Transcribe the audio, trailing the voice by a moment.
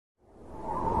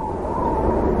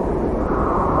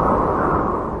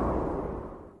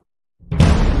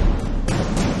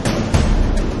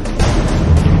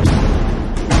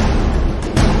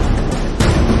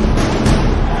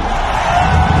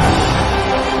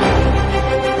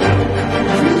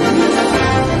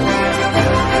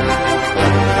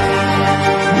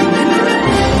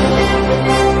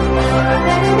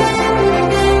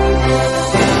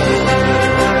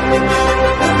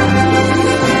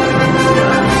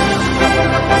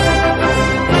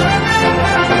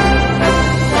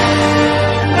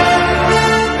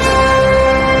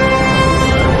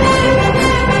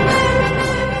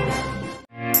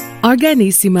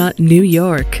Organissima, New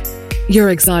York. Your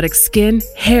exotic skin,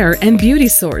 hair, and beauty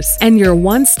source, and your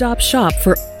one-stop shop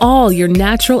for all your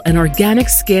natural and organic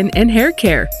skin and hair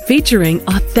care, featuring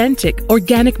authentic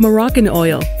organic Moroccan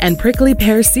oil and prickly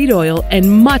pear seed oil and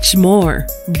much more.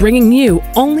 Bringing you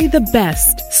only the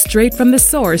best, straight from the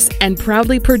source and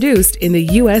proudly produced in the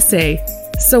USA.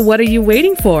 So what are you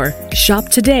waiting for? Shop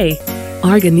today.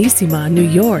 Organissima, New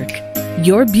York.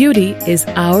 Your beauty is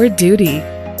our duty.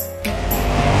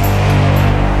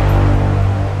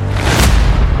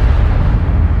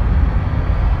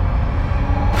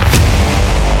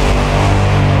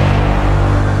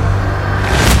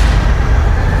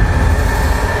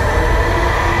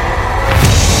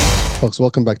 Folks,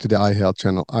 welcome back to the iHealth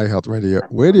channel, iHealth Radio.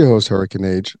 We're your host, Hurricane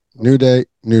Age. New day,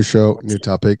 new show, new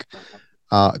topic.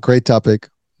 Great topic,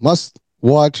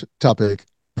 must-watch topic,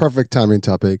 perfect timing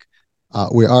topic.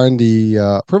 We are in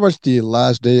the pretty much the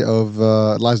last days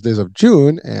of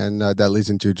June, and that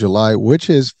leads into July, which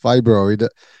is Fibroid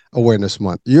Awareness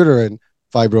Month. Uterine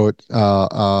fibroid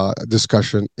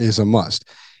discussion is a must.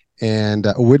 And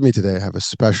with me today, I have a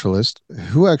specialist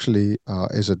who actually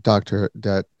is a doctor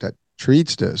that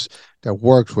treats this, that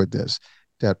works with this,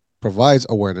 that provides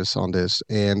awareness on this.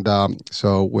 And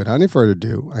so without any further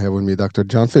ado, I have with me Dr.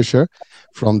 John Fisher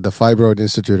from the Fibroid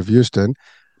Institute of Houston.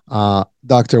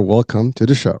 Doctor, welcome to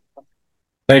the show.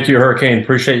 Thank you, Hurricane.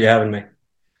 Appreciate you having me.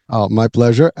 Oh, my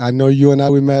pleasure. I know you and I,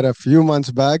 we met a few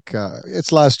months back.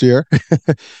 It's last year.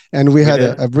 And we had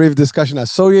a brief discussion. I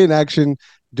saw you in action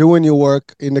doing your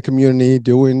work in the community,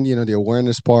 doing, the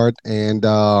awareness part. And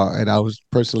I was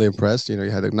personally impressed. You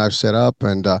had a nice setup,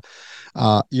 and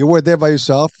you were there by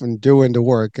yourself and doing the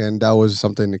work. And that was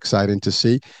something exciting to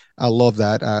see. I love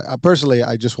that. Personally,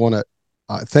 I just want to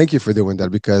thank you for doing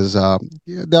that, because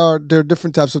there are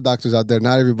different types of doctors out there.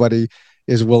 Not everybody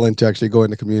is willing to actually go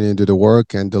in the community and do the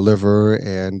work and deliver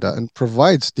and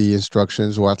provides the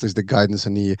instructions, or at least the guidance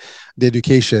and the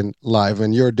education live.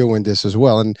 And you're doing this as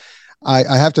well. And I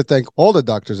have to thank all the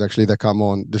doctors actually that come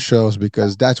on the shows,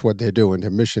 because that's what they're doing.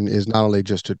 Their mission is not only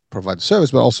just to provide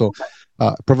service, but also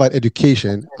provide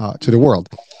education to the world,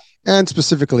 and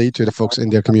specifically to the folks in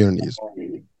their communities.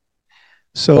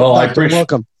 So, Doctor,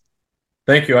 welcome.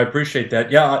 Thank you. I appreciate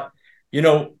that. Yeah,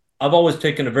 I've always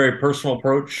taken a very personal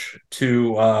approach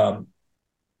to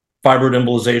fibroid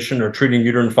embolization, or treating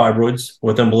uterine fibroids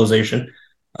with embolization.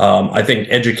 I think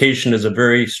education is a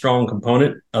very strong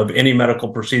component of any medical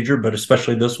procedure, but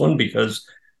especially this one, because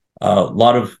a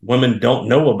lot of women don't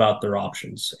know about their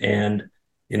options. And,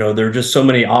 there are just so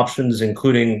many options,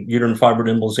 including uterine fibroid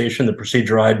embolization, the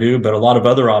procedure I do, but a lot of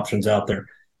other options out there.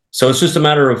 So it's just a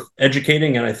matter of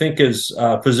educating. And I think as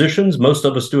physicians, most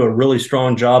of us do a really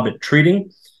strong job at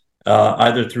treating,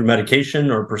 either through medication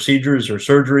or procedures or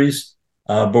surgeries.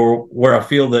 But where I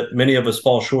feel that many of us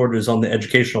fall short is on the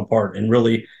educational part and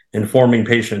really informing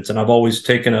patients. And I've always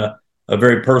taken a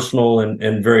very personal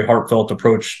and very heartfelt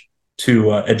approach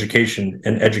to education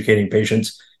and educating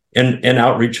patients and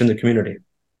outreach in the community.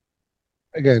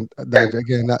 Again,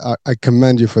 I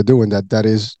commend you for doing that. That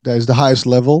is the highest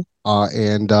level.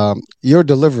 And you're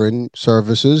delivering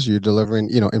services, you're delivering,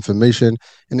 information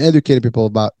and educating people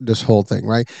about this whole thing,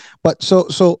 right? But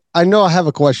so I know I have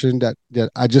a question that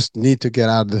I just need to get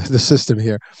out of the system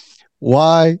here.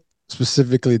 Why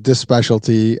specifically this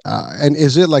specialty? And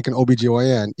is it like an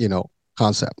OBGYN,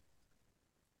 concept?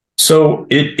 So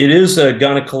it is a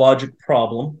gynecologic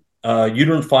problem.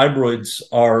 Uterine fibroids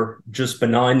are just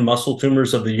benign muscle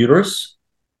tumors of the uterus,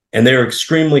 and they are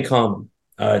extremely common.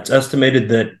 It's estimated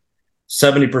that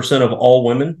 70% of all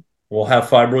women will have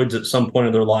fibroids at some point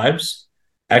in their lives.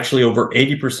 Actually, over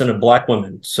 80% of Black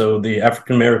women. So the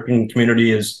African-American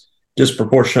community is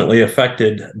disproportionately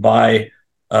affected by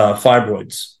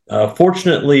fibroids.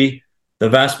 Fortunately, the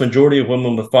vast majority of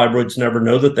women with fibroids never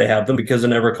know that they have them, because they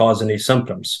never cause any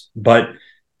symptoms. But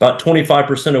about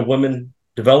 25% of women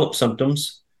develop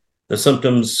symptoms. The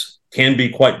symptoms can be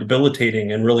quite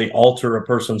debilitating and really alter a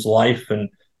person's life and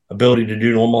ability to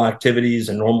do normal activities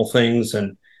and normal things,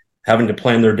 and having to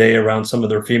plan their day around some of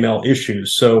their female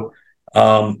issues. So,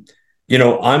 I'm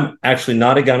actually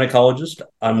not a gynecologist.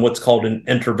 I'm what's called an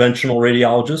interventional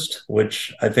radiologist,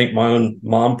 which I think my own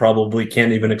mom probably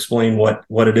can't even explain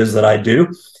what it is that I do.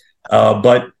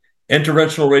 But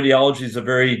interventional radiology is a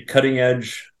very cutting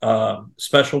edge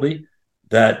specialty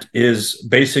that is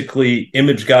basically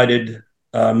image guided,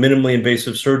 minimally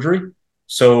invasive surgery.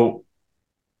 So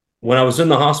when I was in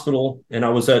the hospital, and I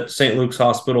was at St. Luke's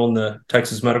Hospital in the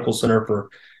Texas Medical Center for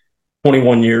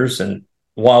 21 years, and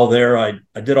while there, I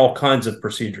did all kinds of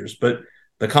procedures. But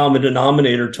the common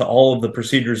denominator to all of the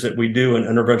procedures that we do in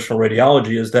interventional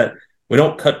radiology is that we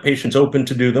don't cut patients open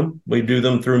to do them. We do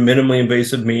them through minimally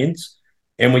invasive means,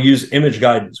 and we use image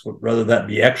guidance, whether that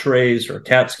be X-rays or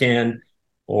CAT scan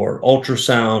or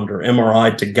ultrasound or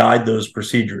MRI, to guide those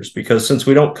procedures. Because since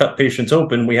we don't cut patients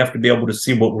open, we have to be able to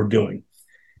see what we're doing.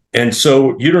 And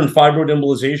so uterine fibroid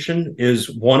embolization is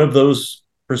one of those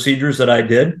procedures that I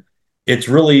did. It's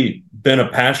really been a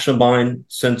passion of mine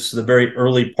since the very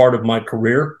early part of my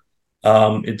career.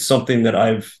 It's something that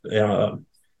I've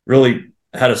really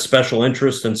had a special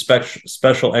interest and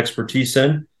special expertise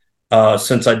in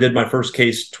since I did my first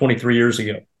case 23 years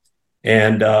ago.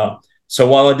 And so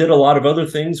while I did a lot of other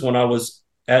things when I was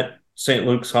at St.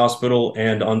 Luke's Hospital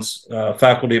and on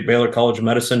faculty at Baylor College of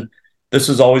Medicine, this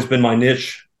has always been my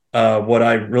niche, what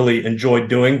I really enjoyed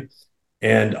doing.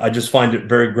 And I just find it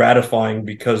very gratifying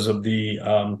because of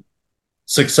the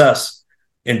success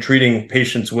in treating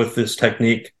patients with this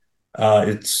technique.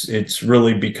 It's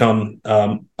really become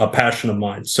a passion of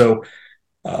mine. So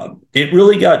it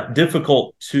really got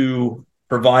difficult to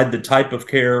provide the type of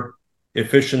care,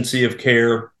 efficiency of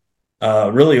care,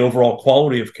 really overall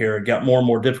quality of care. It got more and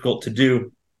more difficult to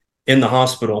do in the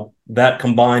hospital. That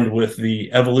combined with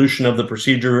the evolution of the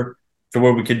procedure to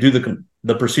where we could do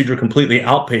the procedure completely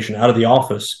outpatient out of the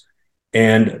office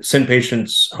and send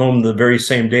patients home the very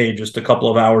same day, just a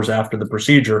couple of hours after the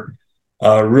procedure,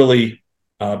 really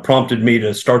prompted me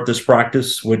to start this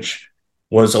practice, which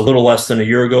was a little less than a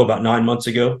year ago, about 9 months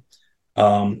ago.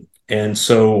 And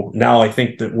so now I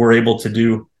think that we're able to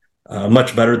do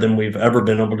much better than we've ever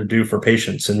been able to do for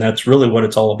patients. And that's really what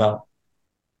it's all about.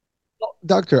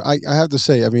 Doctor, I have to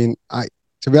say, I mean,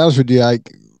 to be honest with you,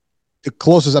 the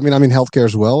closest, I'm in healthcare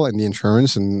as well, and the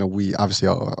insurance, and we obviously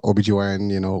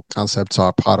OBGYN, concepts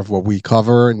are part of what we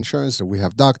cover insurance. So we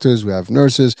have doctors, we have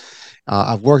nurses.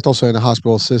 I've worked also in a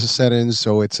hospital settings,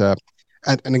 so it's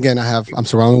and again, I'm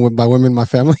surrounded by women in my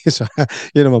family, so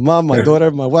my mom, my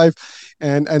daughter, my wife,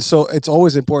 and so it's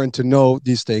always important to know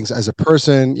these things as a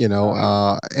person,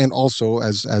 and also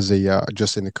as a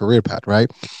just in a career path,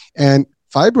 right? And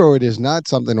fibroid is not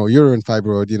something, or uterine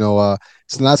fibroid,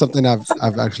 it's not something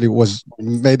I've actually was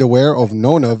made aware of,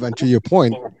 known of. And to your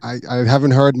point, I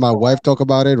haven't heard my wife talk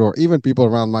about it, or even people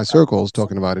around my circles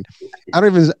talking about it. I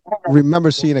don't even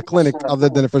remember seeing a clinic other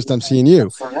than the first time seeing you.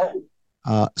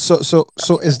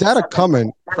 So is that a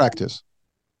common practice?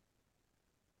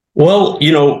 Well,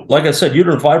 like I said,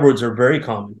 uterine fibroids are very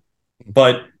common,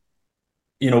 but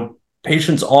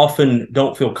patients often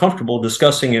don't feel comfortable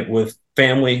discussing it with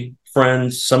family,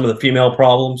 friends, some of the female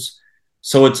problems.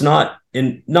 So it's not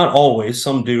always,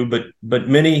 some do, but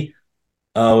many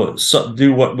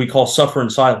do what we call suffer in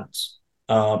silence.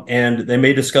 And they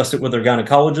may discuss it with their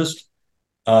gynecologist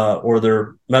or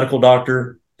their medical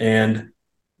doctor and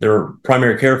their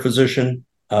primary care physician,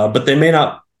 but they may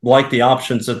not like the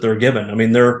options that they're given. I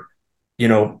mean,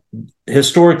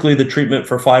 historically, the treatment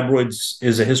for fibroids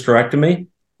is a hysterectomy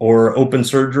or open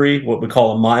surgery, what we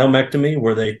call a myomectomy,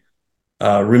 where they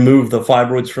remove the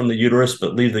fibroids from the uterus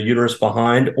but leave the uterus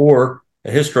behind, or a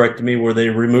hysterectomy where they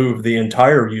remove the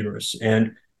entire uterus.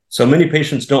 And so many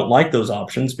patients don't like those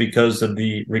options because of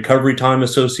the recovery time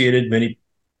associated. Many,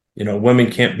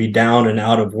 women can't be down and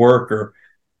out of work or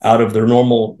out of their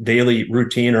normal daily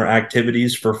routine or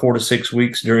activities for 4 to 6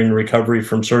 weeks during recovery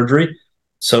from surgery.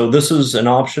 So this is an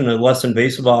option, a less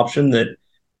invasive option that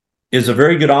is a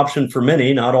very good option for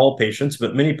many, not all patients,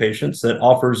 but many patients, that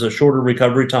offers a shorter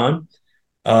recovery time,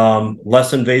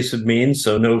 less invasive means,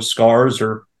 so no scars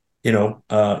or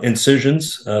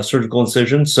incisions, surgical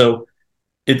incisions. So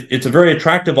it's a very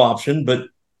attractive option. But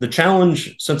the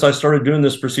challenge, since I started doing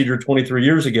this procedure 23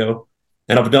 years ago,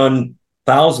 and I've done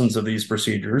thousands of these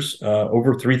procedures,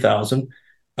 over 3,000,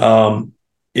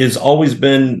 is always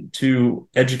been to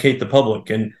educate the public.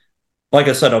 And like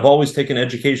I said, I've always taken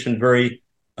education very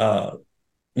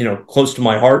close to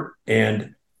my heart.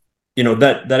 And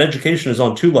that education is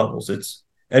on two levels. It's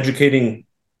educating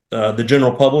the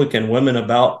general public and women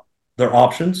about their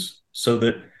options, so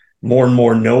that more and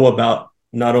more know about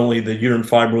not only the uterine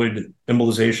fibroid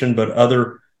embolization, but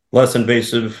other less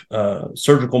invasive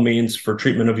surgical means for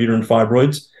treatment of uterine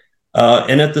fibroids.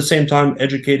 And at the same time,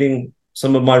 educating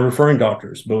some of my referring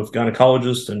doctors, both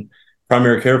gynecologists and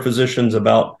primary care physicians,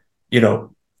 about,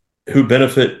 who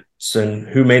benefits and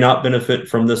who may not benefit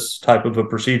from this type of a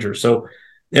procedure. So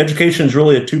education is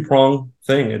really a two-pronged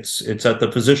thing. It's at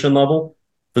the physician level,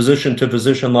 physician to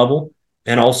physician level,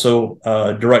 and also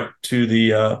direct to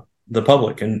the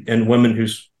public and women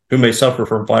who may suffer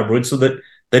from fibroids, so that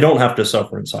they don't have to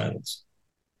suffer in silence.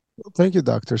 Well, thank you,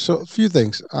 doctor. So a few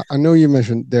things. I know you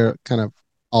mentioned they're kind of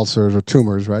ulcers or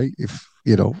tumors, right? If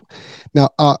now,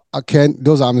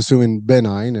 those I'm assuming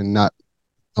benign and not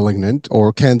malignant,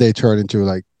 or can they turn into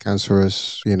like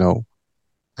cancerous,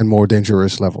 and more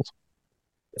dangerous levels?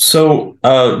 So,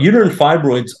 uterine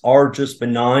fibroids are just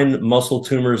benign muscle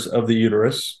tumors of the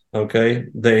uterus. Okay,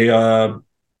 there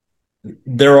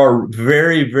are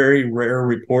very, very rare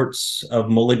reports of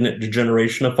malignant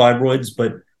degeneration of fibroids,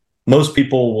 but most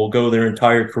people will go their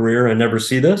entire career and never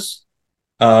see this.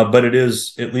 But it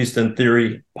is, at least in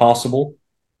theory, possible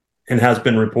and has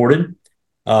been reported.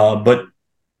 But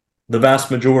the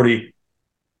vast majority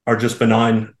are just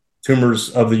benign tumors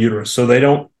of the uterus. So they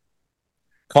don't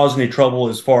cause any trouble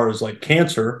as far as like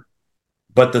cancer,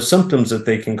 but the symptoms that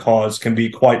they can cause can be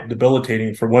quite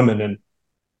debilitating for women. And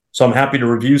so I'm happy to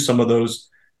review some of those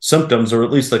symptoms, or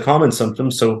at least the common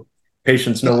symptoms, so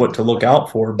patients know what to look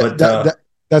out for. But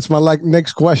that's my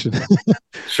next question.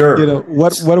 Sure.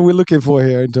 What are we looking for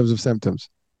here in terms of symptoms?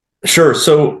 Sure.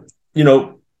 So,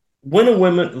 when a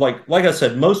woman, like I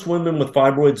said, most women with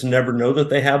fibroids never know that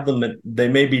they have them. They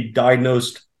may be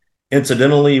diagnosed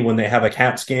incidentally when they have a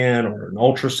CAT scan or an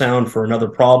ultrasound for another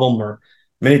problem, or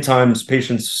many times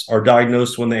patients are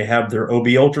diagnosed when they have their OB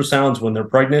ultrasounds when they're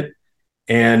pregnant,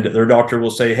 and their doctor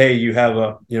will say, "Hey, you have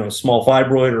a small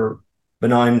fibroid or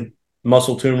benign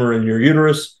muscle tumor in your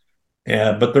uterus,"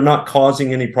 but they're not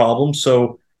causing any problems.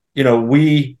 So,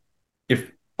 we,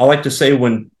 if I like to say,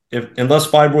 if unless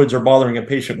fibroids are bothering a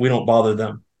patient, we don't bother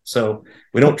them. So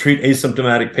we don't treat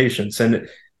asymptomatic patients. And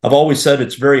I've always said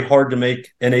it's very hard to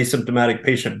make an asymptomatic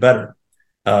patient better.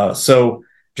 So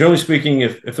generally speaking,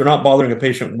 if they're not bothering a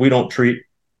patient, we don't treat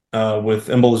with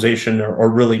embolization or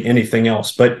really anything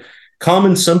else. But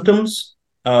common symptoms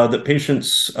that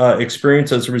patients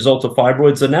experience as a result of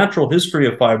fibroids, the natural history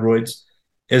of fibroids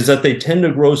is that they tend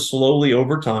to grow slowly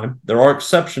over time. There are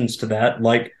exceptions to that,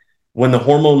 like when the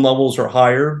hormone levels are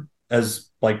higher, as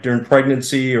like during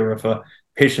pregnancy, or if a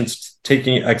patient's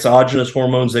taking exogenous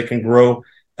hormones, they can grow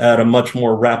at a much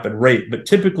more rapid rate. But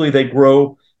typically they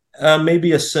grow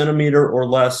maybe a centimeter or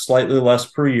less, slightly less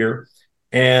per year.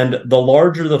 And the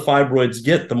larger the fibroids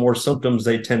get, the more symptoms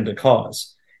they tend to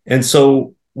cause. And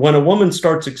so when a woman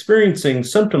starts experiencing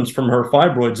symptoms from her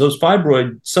fibroids, those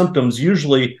fibroid symptoms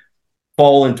usually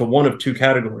fall into one of two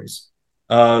categories.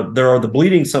 There are the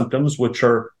bleeding symptoms, which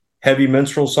are heavy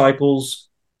menstrual cycles,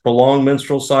 prolonged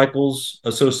menstrual cycles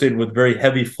associated with very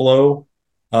heavy flow,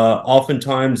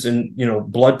 oftentimes in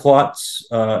blood clots,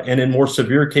 and in more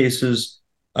severe cases,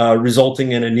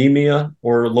 resulting in anemia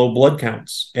or low blood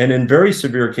counts, and in very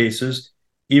severe cases,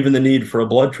 even the need for a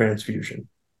blood transfusion.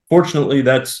 Fortunately,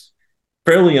 that's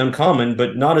fairly uncommon,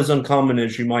 but not as uncommon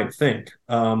as you might think.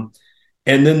 And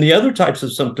then the other types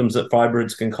of symptoms that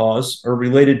fibroids can cause are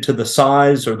related to the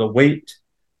size or the weight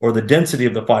or the density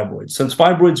of the fibroids. Since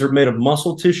fibroids are made of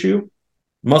muscle tissue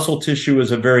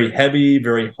is a very heavy,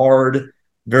 very hard,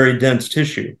 very dense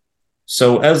tissue.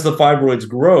 So as the fibroids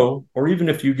grow, or even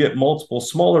if you get multiple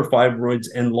smaller fibroids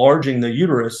enlarging the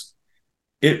uterus,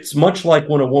 it's much like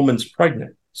when a woman's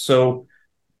pregnant. So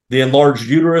the enlarged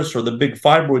uterus or the big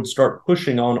fibroids start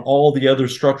pushing on all the other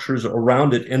structures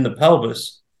around it in the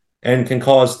pelvis, and can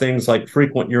cause things like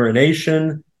frequent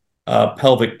urination,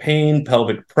 pelvic pain,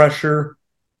 pelvic pressure,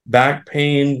 back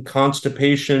pain,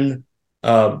 constipation,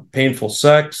 painful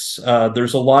sex.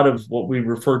 There's a lot of what we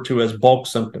refer to as bulk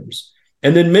symptoms.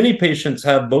 And then many patients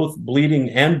have both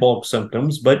bleeding and bulk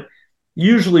symptoms, but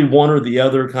usually one or the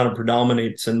other kind of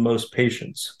predominates in most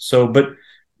patients. So, but,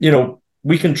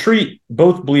 we can treat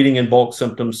both bleeding and bulk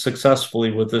symptoms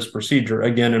successfully with this procedure,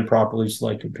 again, in properly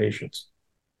selected patients.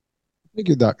 Thank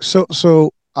you, Doc.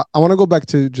 So I want to go back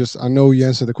to I know you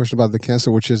answered the question about the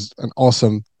cancer, which is an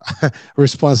awesome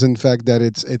response. In fact, that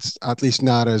it's at least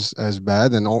not as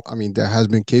bad. And there has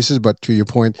been cases, but to your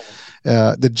point,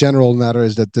 the general matter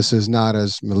is that this is not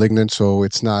as malignant, so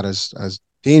it's not as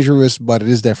dangerous, but it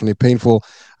is definitely painful.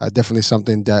 Definitely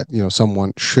something that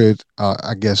someone should,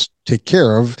 I guess, take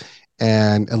care of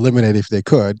and eliminate if they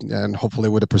could, and hopefully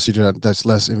with a procedure that's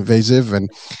less invasive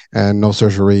and no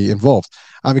surgery involved.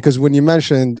 Because when you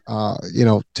mentioned,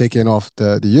 taking off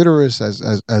the uterus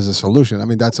as a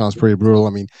solution, that sounds pretty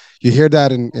brutal. You hear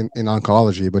that in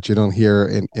oncology, but you don't hear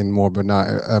in more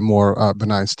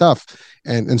benign stuff.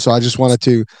 And so I just wanted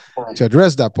to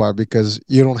address that part, because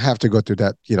you don't have to go through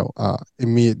that,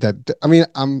 immediate.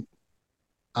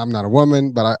 I'm not a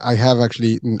woman, but I have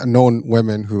actually known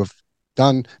women who have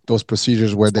done those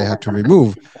procedures where they had to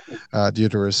remove the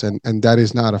uterus, and that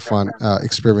is not a fun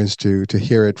experience to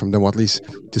hear it from them, or at least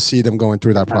to see them going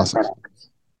through that process.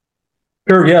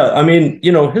 Sure, yeah.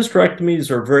 Hysterectomies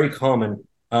are very common.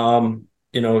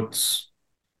 It's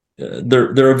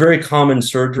they're a very common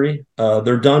surgery.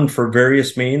 They're done for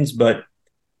various means, but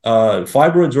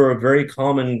fibroids are a very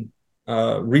common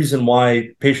reason why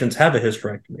patients have a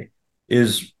hysterectomy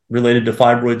is related to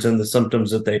fibroids and the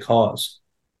symptoms that they cause.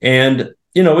 And,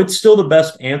 it's still the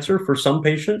best answer for some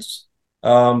patients.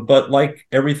 But like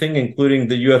everything, including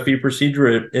the UFE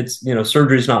procedure, it's,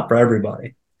 surgery is not for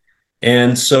everybody.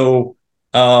 And so,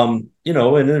 and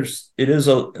it is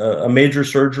a major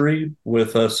surgery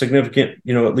with a significant,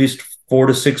 at least 4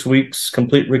 to 6 weeks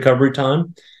complete recovery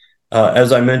time,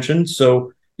 as I mentioned.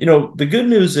 So, the good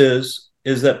news is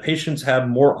that patients have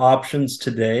more options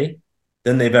today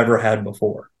than they've ever had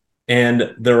before.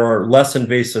 And there are less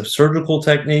invasive surgical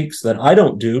techniques that I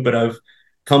don't do, but I've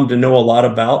come to know a lot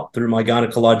about through my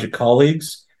gynecologic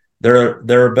colleagues. There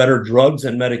are better drugs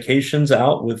and medications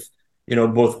out with,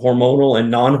 both hormonal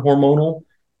and non-hormonal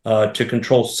to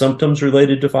control symptoms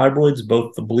related to fibroids,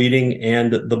 both the bleeding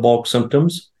and the bulk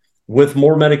symptoms, with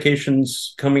more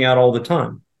medications coming out all the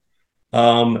time.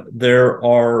 There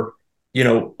are,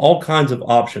 all kinds of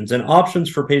options, and options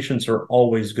for patients are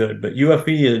always good. But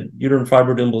UFE and uterine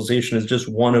fibroid embolization is just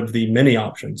one of the many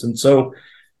options. And so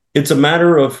it's a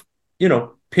matter of,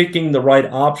 picking the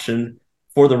right option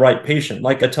for the right patient.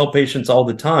 Like I tell patients all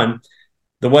the time,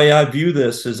 the way I view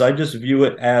this is I just view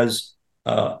it as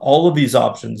all of these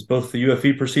options, both the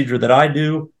UFE procedure that I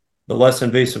do, the less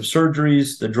invasive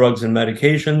surgeries, the drugs and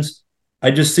medications.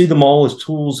 I just see them all as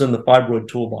tools in the fibroid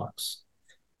toolbox.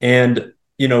 And,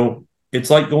 it's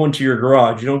like going to your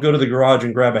garage. You don't go to the garage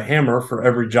and grab a hammer for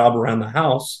every job around the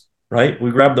house, right?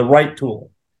 We grab the right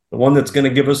tool, the one that's going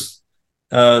to give us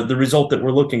the result that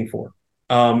we're looking for.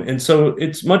 And so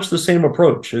it's much the same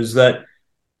approach, is that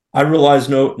I realize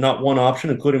not one option,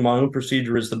 including my own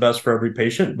procedure, is the best for every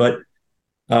patient, but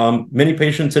many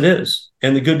patients it is.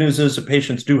 And the good news is that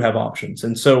patients do have options.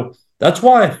 And so that's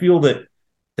why I feel that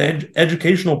the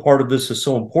educational part of this is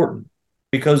so important,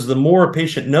 because the more a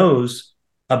patient knows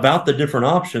about the different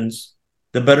options,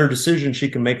 the better decision she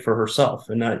can make for herself.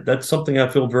 And that's something I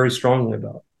feel very strongly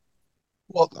about.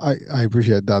 Well, I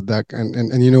appreciate that, Dak.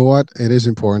 And you know what? It is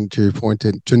important to point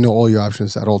to know all your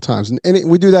options at all times. And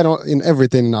we do that in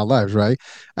everything in our lives, right?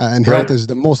 And health is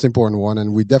the most important one.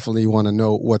 And we definitely want to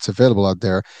know what's available out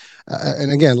there.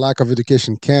 And again, lack of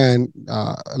education can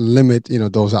limit,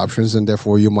 those options. And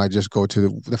therefore, you might just go to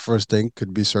the first thing,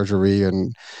 could be surgery.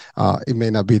 And it may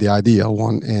not be the ideal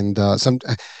one. And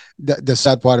the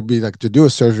sad part would be like to do a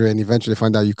surgery and eventually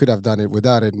find out you could have done it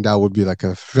without it, and that would be like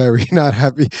a very not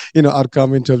happy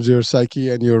outcome in terms of your psyche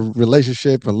and your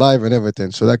relationship and life and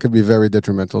everything. So that could be very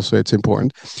detrimental. So it's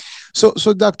important. So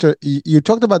doctor, you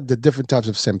talked about the different types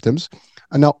of symptoms.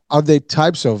 And now, are they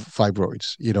types of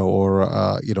fibroids,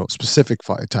 or specific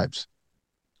types?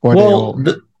 Or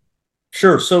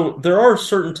sure. So there are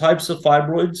certain types of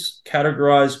fibroids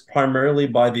categorized primarily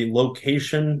by the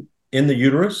location in the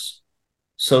uterus.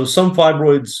 So some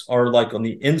fibroids are like on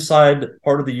the inside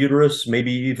part of the uterus,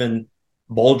 maybe even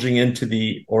bulging into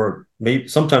or maybe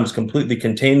sometimes completely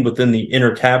contained within the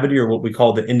inner cavity, or what we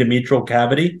call the endometrial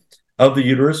cavity of the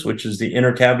uterus, which is the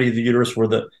inner cavity of the uterus where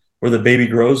the baby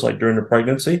grows, like during the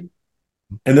pregnancy.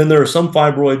 And then there are some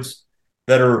fibroids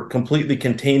that are completely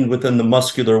contained within the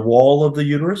muscular wall of the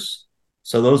uterus.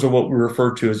 So those are what we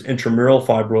refer to as intramural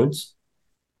fibroids.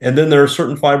 And then there are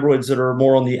certain fibroids that are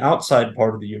more on the outside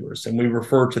part of the uterus, and we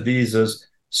refer to these as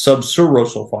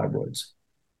subserosal fibroids.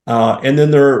 And then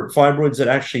there are fibroids that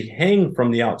actually hang from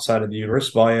the outside of the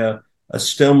uterus by a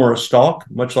stem or a stalk,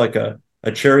 much like a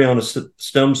cherry on a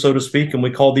stem, so to speak, and we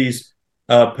call these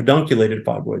pedunculated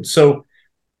fibroids. So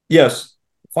yes,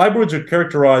 fibroids are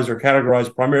characterized or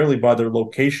categorized primarily by their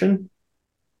location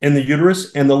in the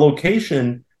uterus, and the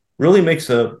location really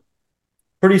makes a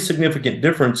pretty significant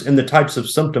difference in the types of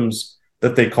symptoms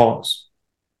that they cause.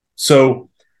 So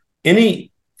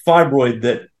any fibroid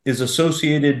that is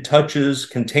associated, touches,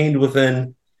 contained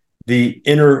within the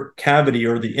inner cavity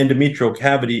or the endometrial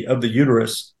cavity of the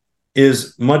uterus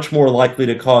is much more likely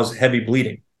to cause heavy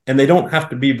bleeding. And they don't have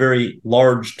to be very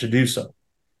large to do so.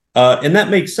 And that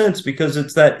makes sense because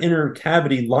it's that inner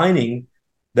cavity lining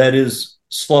that is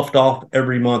sloughed off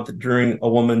every month during a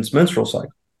woman's menstrual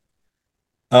cycle.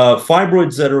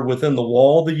 Fibroids that are within the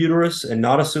wall of the uterus and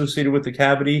not associated with the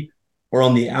cavity or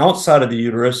on the outside of the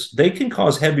uterus, they can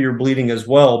cause heavier bleeding as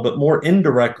well, but more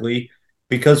indirectly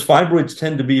because fibroids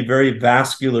tend to be very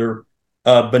vascular,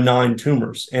 benign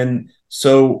tumors. And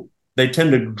so they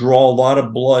tend to draw a lot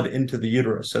of blood into the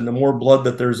uterus. And the more blood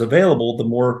that there's available, the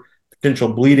more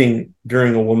potential bleeding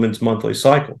during a woman's monthly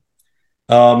cycle.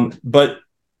 But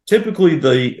typically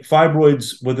the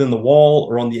fibroids within the wall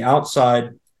or on the outside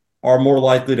are more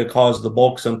likely to cause the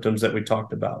bulk symptoms that we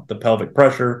talked about, the pelvic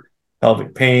pressure,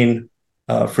 pelvic pain,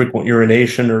 frequent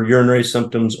urination or urinary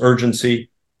symptoms, urgency.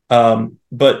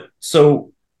 But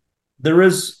so there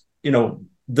is,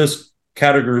 this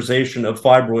categorization of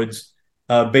fibroids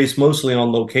based mostly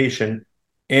on location.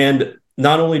 And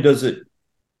not only does it,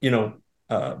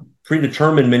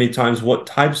 predetermine many times what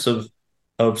types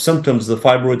of symptoms the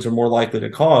fibroids are more likely to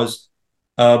cause,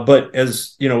 but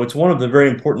as you know, it's one of the very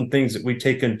important things that we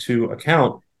take into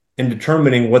account in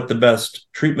determining what the best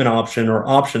treatment option or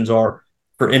options are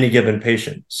for any given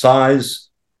patient. Size,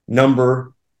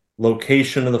 number,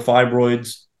 location of the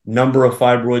fibroids, number of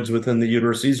fibroids within the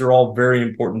uterus. These are all very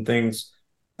important things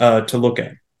to look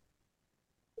at.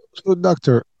 So,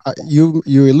 doctor, you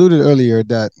alluded earlier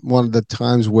that one of the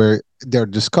times where they're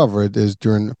discovered is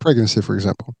during pregnancy, for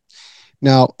example.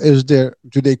 Now,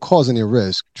 do they cause any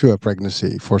risk to a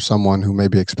pregnancy for someone who may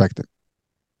be expectant?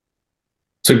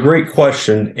 It's a great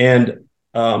question. And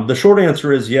the short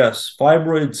answer is yes.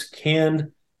 Fibroids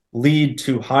can lead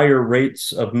to higher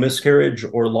rates of miscarriage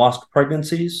or lost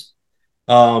pregnancies,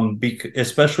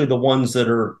 especially the ones that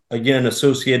are, again,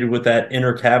 associated with that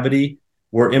inner cavity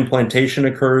where implantation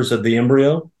occurs of the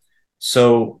embryo.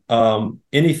 So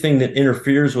anything that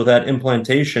interferes with that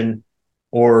implantation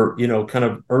or, kind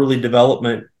of early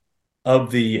development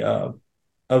of the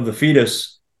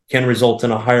fetus can result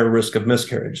in a higher risk of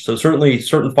miscarriage. So certainly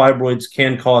certain fibroids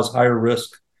can cause higher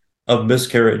risk of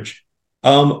miscarriage.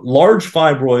 Large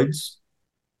fibroids,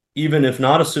 even if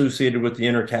not associated with the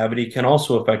inner cavity, can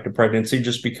also affect a pregnancy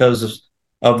just because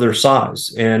of their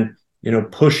size and,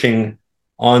 pushing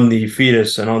on the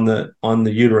fetus and on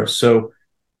the uterus. So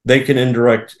they can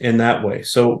indirect in that way.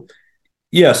 So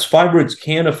yes, fibroids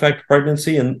can affect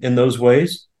pregnancy in those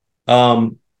ways.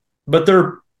 But there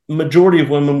are majority of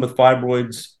women with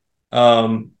fibroids,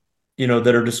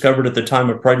 that are discovered at the time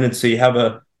of pregnancy have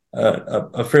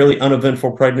a fairly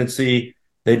uneventful pregnancy.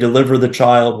 They deliver the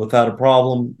child without a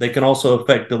problem. They can also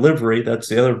affect delivery. That's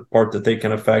the other part that they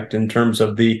can affect in terms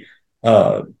of the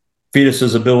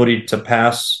fetus's ability to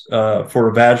pass for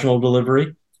a vaginal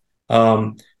delivery.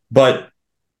 But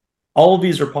all of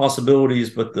these are possibilities,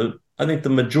 but I think the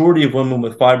majority of women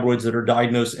with fibroids that are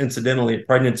diagnosed incidentally at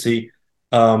pregnancy,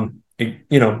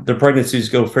 their pregnancies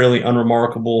go fairly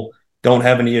unremarkable, don't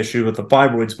have any issue with the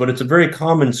fibroids. But it's a very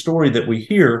common story that we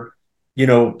hear,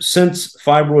 since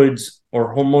fibroids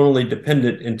are hormonally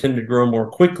dependent and tend to grow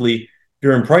more quickly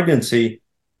during pregnancy,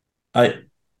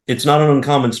 it's not an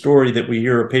uncommon story that we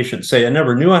hear a patient say, I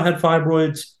never knew I had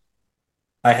fibroids.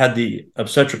 I had the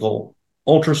obstetrical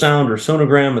ultrasound or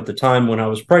sonogram at the time when I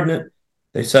was pregnant.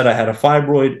 They said I had a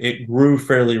fibroid. It grew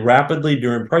fairly rapidly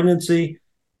during pregnancy.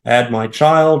 I had my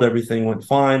child, everything went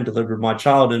fine, delivered my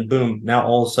child, and boom, now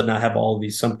all of a sudden I have all of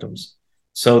these symptoms.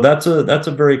 So that's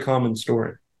a very common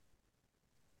story.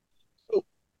 So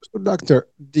doctor,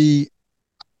 you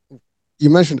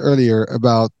mentioned earlier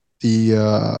about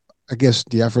I guess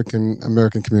the African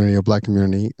American community or Black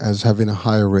community as having a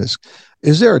higher risk.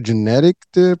 Is there a genetic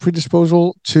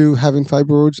predisposal to having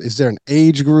fibroids? Is there an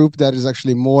age group that is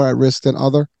actually more at risk than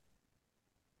other?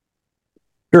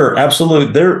 Sure,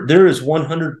 absolutely. There is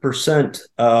 100%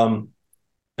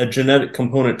 a genetic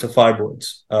component to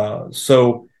fibroids.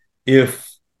 So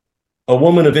if a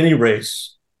woman of any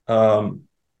race,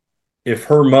 if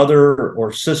her mother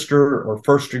or sister or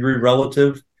first degree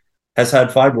relative has had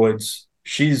fibroids,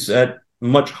 she's at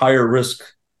much higher risk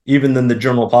even than the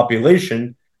general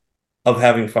population of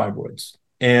having fibroids.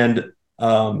 And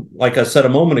like I said a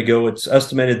moment ago, it's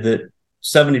estimated that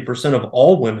 70% of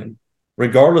all women,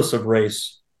 regardless of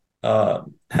race,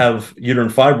 have uterine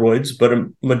fibroids, but a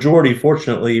majority,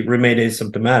 fortunately, remain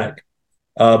asymptomatic.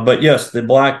 But yes, the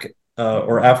Black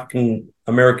or African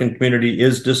American community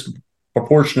is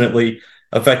disproportionately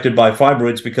affected by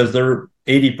fibroids because they're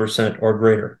 80% or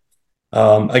greater.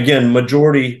 Again,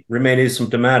 majority remain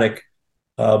asymptomatic,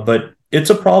 but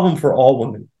it's a problem for all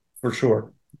women, for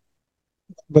sure.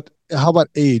 But how about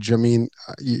age? I mean,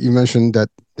 you mentioned that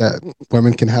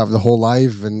women can have the whole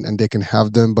life and they can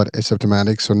have them, but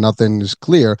asymptomatic, so nothing is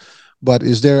clear. But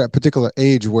is there a particular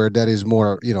age where that is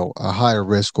more, a higher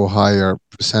risk or higher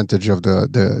percentage of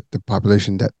the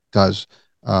population that does,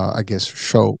 I guess,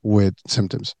 show with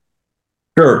symptoms?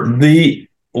 Sure.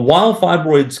 While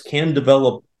fibroids can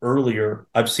develop earlier,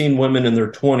 I've seen women in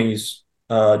their 20s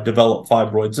develop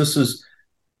fibroids. This is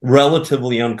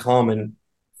relatively uncommon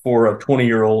for a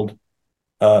 20-year-old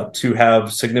to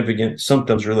have significant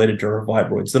symptoms related to her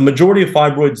fibroids. The majority of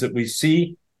fibroids that we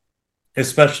see,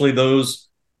 especially those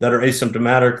that are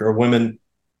asymptomatic, are women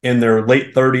in their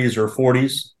late 30s or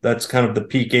 40s. That's kind of the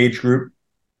peak age group,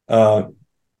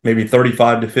 maybe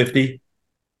 35 to 50.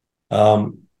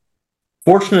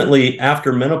 Fortunately,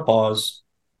 after menopause,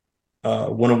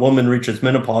 when a woman reaches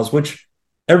menopause, which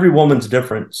every woman's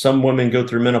different. Some women go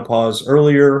through menopause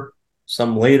earlier,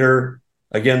 some later.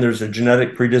 Again, there's a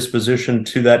genetic predisposition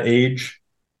to that age.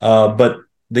 But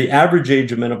the average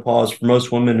age of menopause for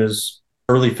most women is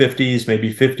early 50s,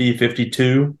 maybe 50,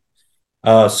 52.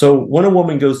 So when a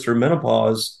woman goes through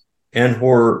menopause and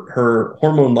her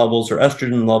hormone levels or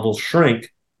estrogen levels shrink,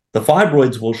 the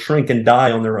fibroids will shrink and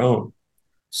die on their own.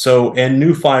 So, and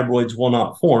new fibroids will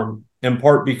not form, in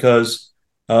part because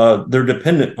they're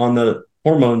dependent on the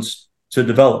hormones to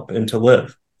develop and to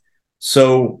live.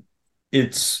 So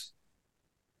it's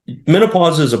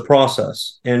menopause is a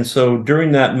process. And so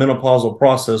during that menopausal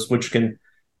process, which can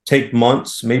take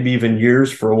months, maybe even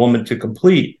years for a woman to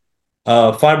complete,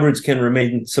 fibroids can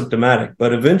remain symptomatic,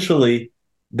 but eventually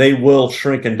they will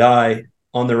shrink and die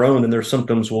on their own, and their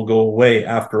symptoms will go away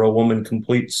after a woman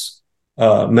completes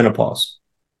menopause.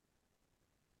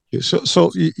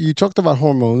 So you talked about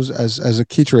hormones as a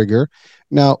key trigger.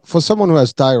 Now, for someone who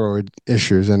has thyroid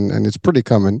issues, and it's pretty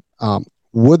common,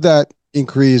 would that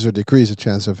increase or decrease the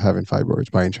chance of having fibroids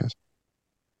by any chance?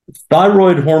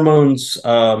 Thyroid hormones,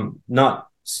 no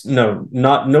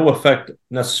effect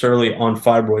necessarily on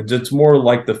fibroids. It's more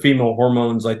like the female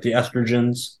hormones, like the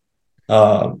estrogens,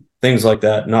 things like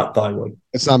that, not thyroid.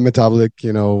 It's not metabolic,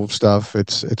 stuff.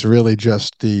 It's really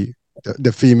just the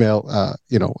female,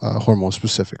 hormone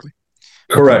specifically.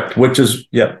 Correct. Which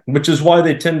is why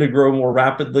they tend to grow more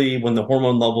rapidly when the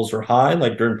hormone levels are high,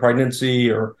 like during pregnancy,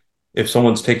 or if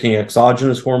someone's taking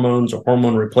exogenous hormones or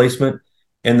hormone replacement.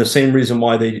 And the same reason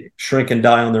why they shrink and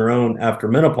die on their own after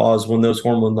menopause when those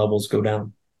hormone levels go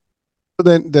down.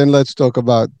 So then let's talk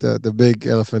about the big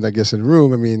elephant, I guess, in the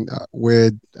room. I mean,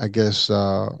 with I guess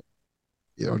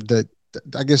that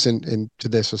I guess in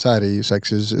today's society,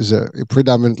 sex is a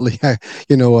predominantly a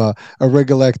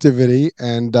regular activity,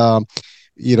 and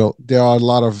there are a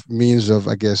lot of means of,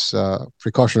 I guess,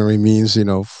 precautionary means,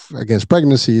 against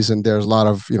pregnancies, and there's a lot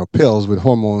of pills with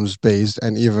hormones based,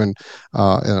 and even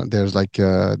there's like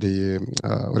the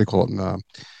what do you call it?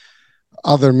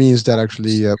 Other means that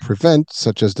actually prevent,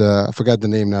 such as I forgot the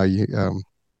name now.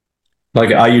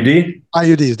 Like IUD?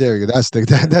 IUDs, there you go. So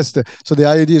the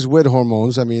IUDs with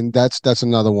hormones. I mean, that's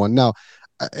another one. Now,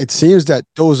 it seems that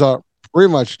those are pretty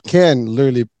much can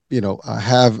literally,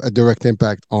 have a direct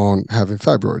impact on having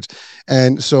fibroids.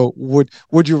 And so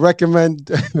would you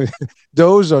recommend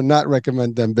those or not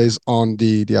recommend them based on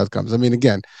the outcomes? I mean,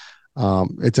 again,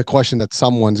 it's a question that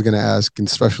someone's going to ask, and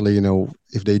especially,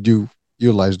 if they do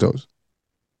utilize those.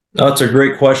 That's a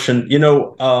great question.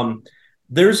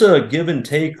 There's a give and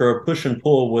take or a push and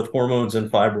pull with hormones and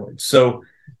fibroids. So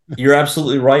you're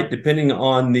absolutely right. Depending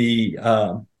on the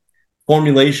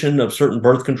formulation of certain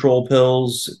birth control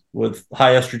pills with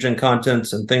high estrogen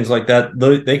contents and things like that,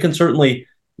 they can certainly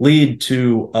lead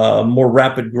to more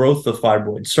rapid growth of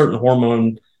fibroids, certain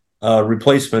hormone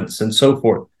replacements, and so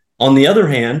forth. On the other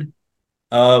hand,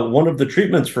 one of the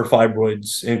treatments for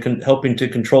fibroids and helping to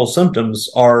control symptoms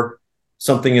are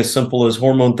something as simple as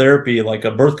hormone therapy, like a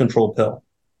birth control pill.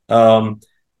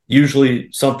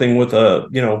 Usually something with a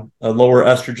lower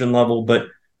estrogen level, but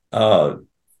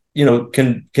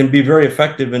can be very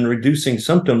effective in reducing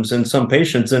symptoms in some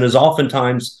patients, and is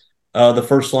oftentimes the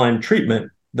first line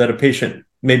treatment that a patient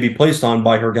may be placed on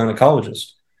by her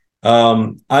gynecologist.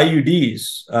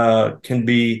 IUDs can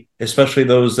be, especially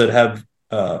those that have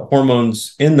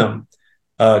hormones in them,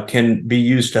 can be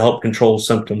used to help control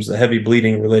symptoms, the heavy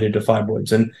bleeding related to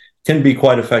fibroids, and can be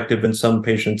quite effective in some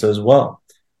patients as well.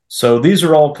 So these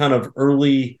are all kind of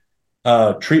early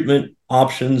treatment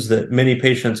options that many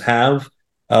patients have.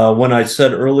 When I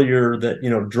said earlier that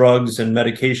drugs and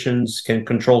medications can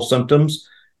control symptoms,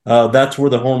 that's where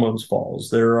the hormones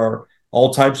falls. There are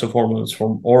all types of hormones,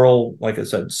 from oral, like I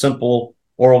said, simple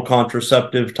oral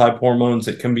contraceptive type hormones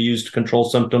that can be used to control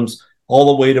symptoms, all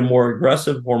the way to more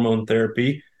aggressive hormone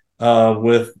therapy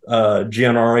with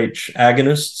GnRH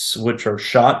agonists, which are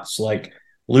shots like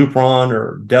Lupron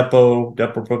or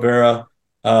Depo-Provera,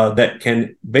 that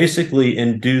can basically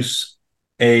induce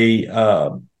a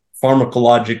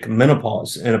pharmacologic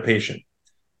menopause in a patient,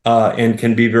 and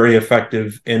can be very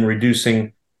effective in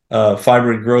reducing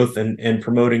fibroid growth and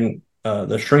promoting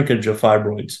the shrinkage of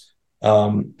fibroids,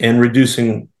 and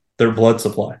reducing their blood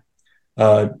supply.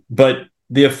 But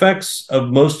the effects of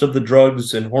most of the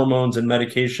drugs and hormones and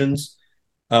medications,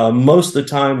 most of the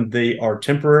time they are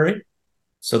temporary.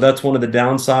 So that's one of the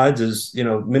downsides is,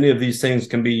 many of these things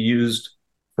can be used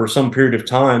for some period of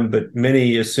time, but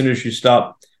many, as soon as you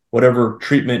stop whatever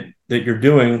treatment that you're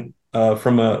doing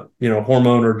from a,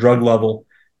 hormone or drug level,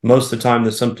 most of the time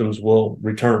the symptoms will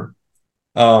return.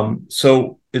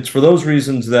 So it's for those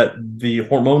reasons that the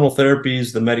hormonal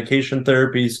therapies, the medication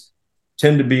therapies,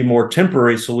 tend to be more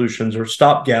temporary solutions or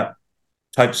stopgap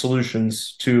type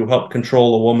solutions to help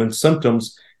control a woman's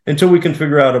symptoms until we can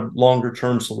figure out a longer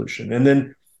term solution. And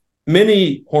then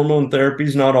many hormone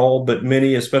therapies, not all, but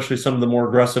many, especially some of the more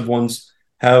aggressive ones,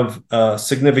 have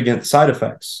significant side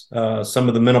effects, some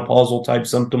of the menopausal type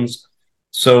symptoms,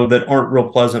 so that aren't real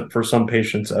pleasant for some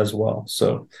patients as well.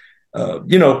 So,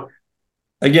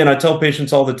 again, I tell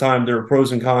patients all the time there are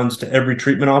pros and cons to every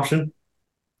treatment option.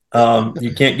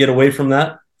 You can't get away from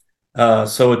that.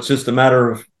 So it's just a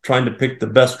matter of trying to pick the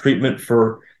best treatment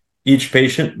for each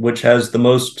patient, which has the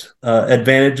most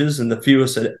advantages and the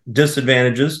fewest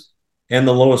disadvantages and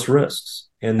the lowest risks.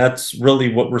 And that's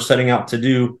really what we're setting out to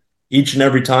do each and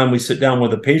every time we sit down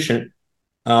with a patient.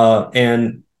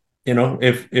 And,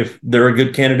 if they're a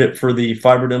good candidate for the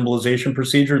fibroid embolization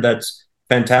procedure, that's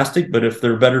fantastic. But if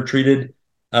they're better treated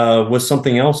with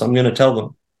something else, I'm going to tell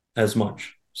them as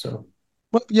much. So.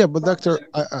 Well, yeah, but doctor,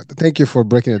 I thank you for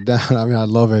breaking it down. I mean, I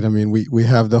love it. I mean, we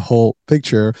have the whole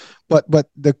picture, but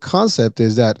the concept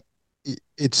is that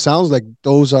it sounds like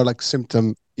those are like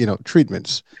symptom,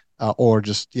 treatments, or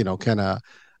just kind of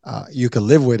you can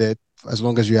live with it as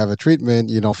long as you have a treatment.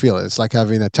 You don't feel it. It's like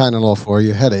having a Tylenol for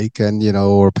your headache and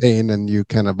or pain, and you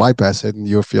kind of bypass it and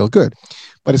you'll feel good.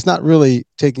 But it's not really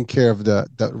taking care of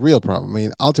the real problem. I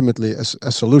mean, ultimately,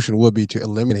 a solution would be to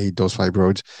eliminate those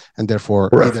fibroids, and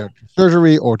therefore Correct. either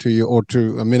surgery or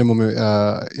to a minimum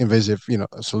invasive,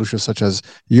 solution such as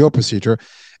your procedure,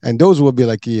 and those would be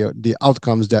like the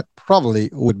outcomes that probably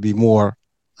would be more,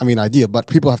 ideal. But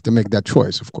people have to make that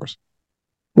choice, of course.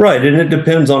 Right. And it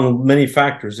depends on many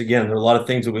factors. Again, there are a lot of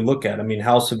things that we look at. I mean,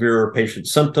 how severe are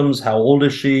patient's symptoms? How old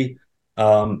is she?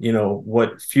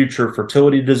 What future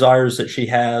fertility desires that she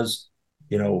has,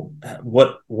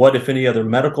 what, if any, other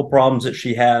medical problems that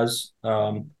she has,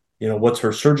 what's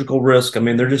her surgical risk? I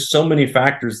mean, there are just so many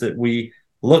factors that we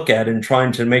look at in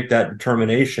trying to make that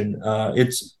determination.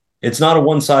 It's not a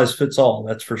one size fits all,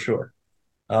 that's for sure.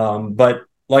 But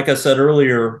like I said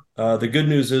earlier, the good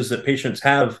news is that patients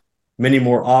have many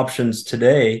more options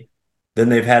today than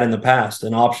they've had in the past,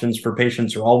 and options for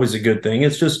patients are always a good thing.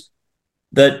 It's just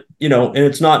that, and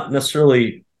it's not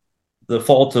necessarily the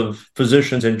fault of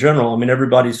physicians in general. I mean,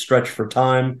 everybody's stretched for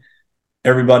time.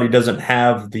 Everybody doesn't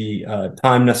have the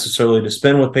time necessarily to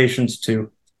spend with patients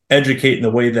to educate in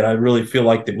the way that I really feel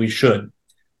like that we should.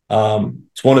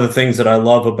 It's one of the things that I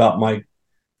love about my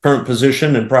current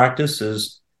position and practice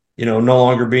is, no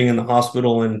longer being in the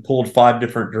hospital and pulled 5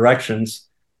 different directions.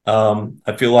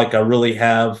 I feel like I really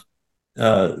have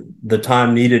the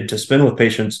time needed to spend with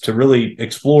patients to really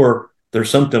explore their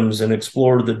symptoms and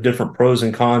explore the different pros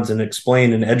and cons and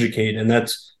explain and educate. And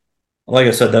that's, like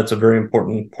I said, that's a very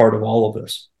important part of all of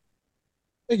this.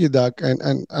 Thank you, Doc.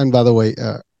 And by the way,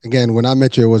 again, when I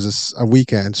met you, it was a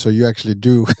weekend, so you actually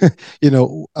do,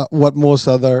 what most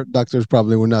other doctors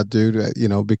probably would not do.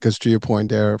 Because to your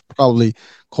point, they're probably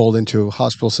called into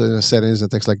hospital settings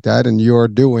and things like that, and you're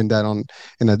doing that on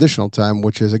an additional time,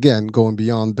 which is again going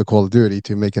beyond the call of duty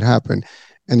to make it happen.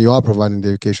 And you are providing the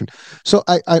education. So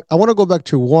I want to go back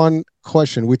to one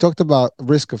question. We talked about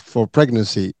risk for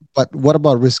pregnancy, but what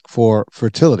about risk for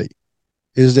fertility?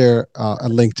 Is there a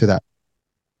link to that?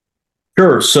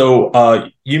 Sure. So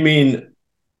you mean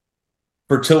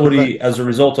fertility as a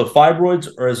result of fibroids,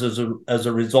 or as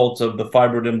a result of the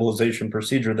fibroid embolization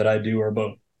procedure that I do, or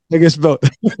both? I guess both.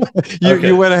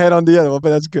 You went ahead on the other one,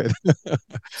 but that's good.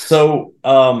 So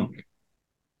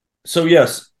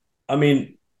yes, I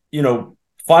mean,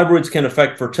 fibroids can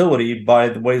affect fertility by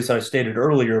the ways I stated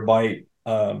earlier, by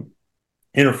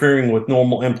interfering with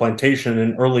normal implantation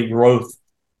and early growth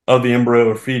of the embryo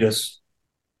or fetus,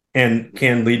 and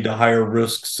can lead to higher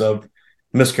risks of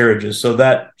miscarriages. So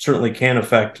that certainly can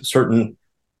affect certain,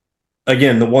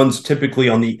 again, the ones typically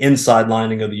on the inside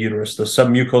lining of the uterus, the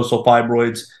submucosal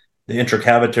fibroids, the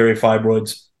intracavitary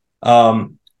fibroids.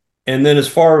 And then as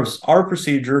far as our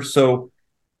procedure, so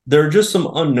there are just some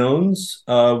unknowns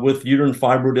with uterine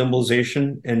fibroid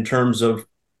embolization in terms of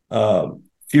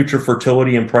future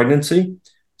fertility and pregnancy.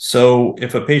 So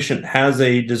if a patient has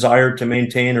a desire to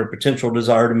maintain or potential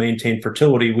desire to maintain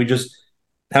fertility, we just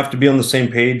have to be on the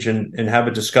same page and have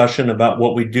a discussion about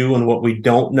what we do and what we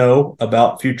don't know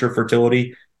about future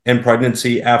fertility and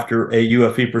pregnancy after a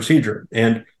UFE procedure.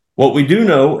 And what we do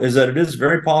know is that it is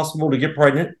very possible to get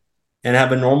pregnant and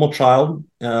have a normal child,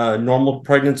 normal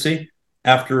pregnancy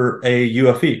after a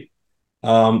UFE.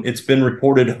 It's been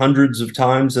reported hundreds of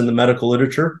times in the medical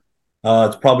literature.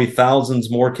 It's probably thousands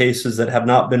more cases that have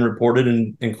not been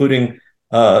reported, including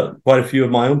quite a few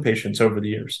of my own patients over the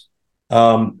years.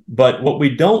 But what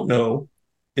we don't know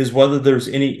is whether there's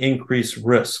any increased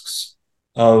risks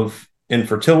of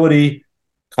infertility,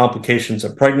 complications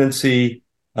of pregnancy,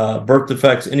 birth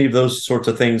defects, any of those sorts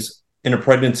of things in a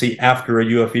pregnancy after a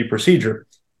UFE procedure.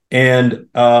 And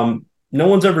no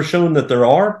one's ever shown that there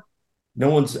are. No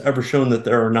one's ever shown that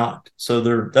there are not.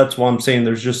 So that's why I'm saying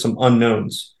there's just some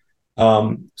unknowns.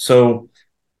 So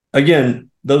again,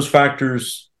 those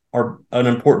factors are an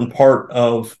important part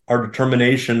of our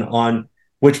determination on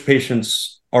which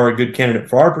patients are a good candidate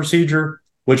for our procedure,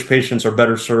 which patients are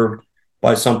better served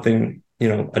by something,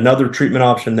 another treatment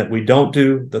option that we don't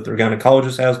do, that their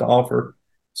gynecologist has to offer.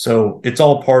 So it's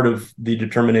all part of the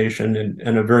determination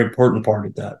and a very important part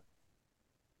of that.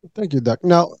 Thank you, Doc.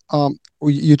 Now,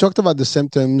 you talked about the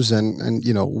symptoms and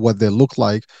what they look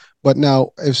like, but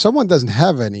now if someone doesn't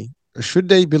have any, should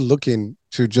they be looking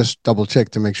to just double check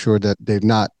to make sure that they've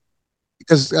not?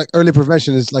 Because early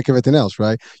prevention is like everything else,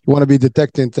 right? You want to be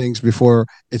detecting things before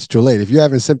it's too late. If you're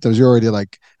having symptoms, you're already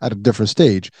like at a different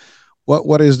stage.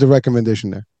 What is the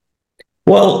recommendation there?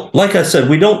 Well, like I said,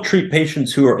 we don't treat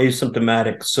patients who are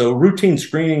asymptomatic. So routine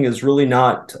screening is really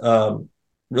not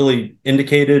really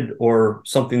indicated or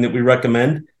something that we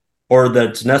recommend or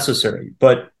that's necessary.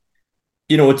 But,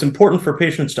 it's important for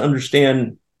patients to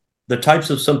understand the types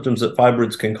of symptoms that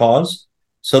fibroids can cause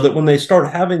so that when they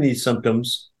start having these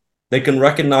symptoms, they can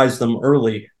recognize them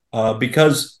early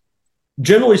because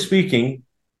generally speaking,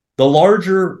 the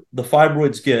larger the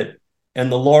fibroids get and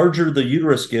the larger the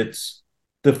uterus gets,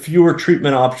 the fewer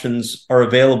treatment options are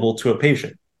available to a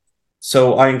patient.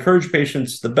 So I encourage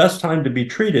patients, the best time to be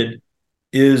treated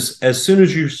is as soon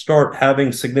as you start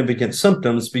having significant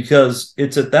symptoms, because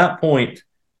it's at that point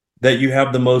that you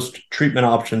have the most treatment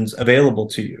options available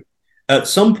to you. At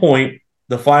some point,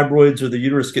 the fibroids or the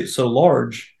uterus get so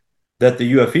large that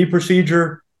the UFE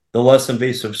procedure, the less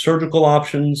invasive surgical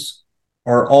options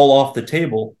are all off the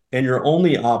table, and your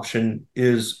only option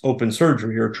is open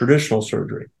surgery or traditional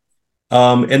surgery.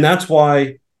 And that's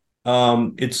why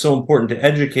it's so important to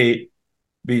educate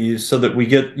so that we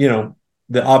get,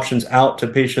 the options out to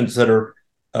patients that are,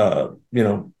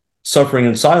 suffering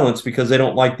in silence because they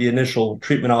don't like the initial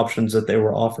treatment options that they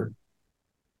were offered.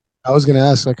 I was going to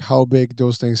ask like how big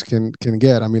those things can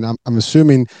get. I mean, I'm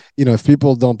assuming, if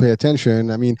people don't pay attention,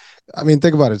 I mean,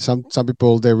 think about it. Some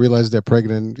people, they realize they're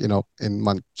pregnant,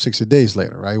 in 60 days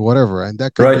later, right? Whatever. And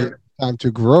that could be time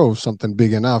to grow something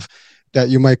big enough that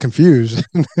you might confuse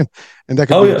and that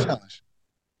could be a challenge.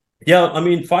 Yeah. I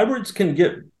mean, fibroids can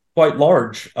get quite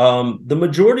large. The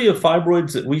majority of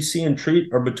fibroids that we see and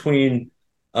treat are between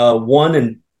 1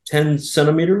 and 10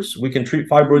 centimeters. We can treat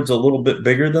fibroids a little bit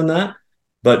bigger than that,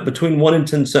 but between 1 and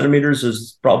 10 centimeters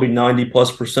is probably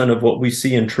 90+% of what we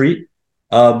see and treat.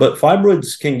 But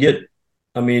fibroids can get,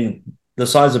 the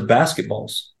size of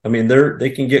basketballs. They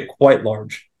can get quite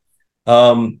large.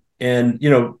 And 10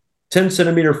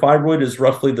 centimeter fibroid is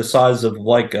roughly the size of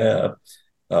like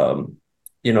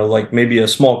like maybe a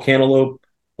small cantaloupe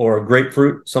or a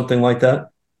grapefruit, something like that.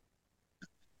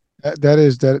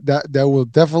 That will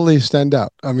definitely stand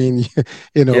out.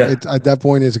 It's at that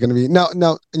point it's going to be now,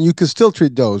 and you can still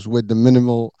treat those with the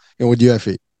minimal, with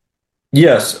UFE.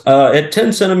 Yes, at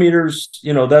 10 centimeters,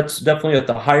 that's definitely at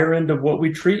the higher end of what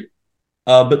we treat,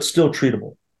 but still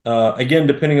treatable. Again,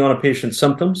 depending on a patient's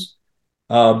symptoms.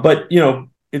 But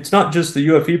it's not just the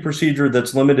UFE procedure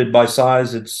that's limited by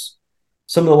size. It's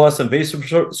some of the less invasive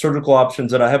surgical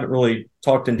options that I haven't really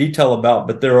talked in detail about,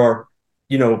 but there are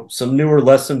some newer,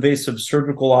 less invasive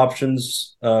surgical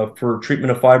options for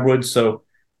treatment of fibroids. So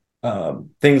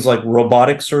things like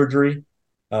robotic surgery,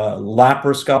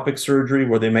 laparoscopic surgery,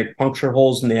 where they make puncture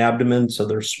holes in the abdomen. So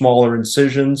they're smaller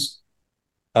incisions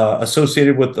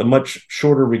associated with a much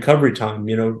shorter recovery time,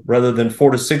 rather than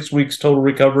 4 to 6 weeks total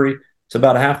recovery. It's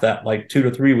about half that, like 2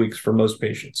 to 3 weeks for most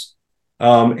patients.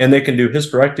 And they can do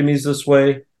hysterectomies this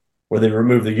way, where they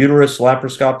remove the uterus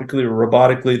laparoscopically or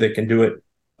robotically. They can do it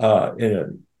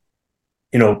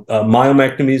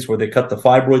myomectomies, where they cut the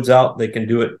fibroids out. They can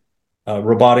do it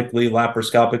robotically,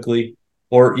 laparoscopically,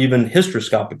 or even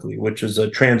hysteroscopically, which is a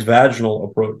transvaginal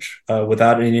approach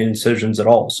without any incisions at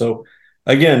all. So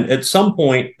again, at some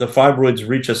point, the fibroids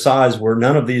reach a size where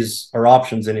none of these are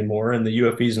options anymore, and the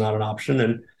UFE is not an option.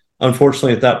 And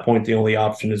unfortunately, at that point, the only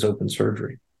option is open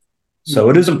surgery.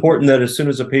 So it is important that as soon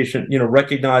as a patient,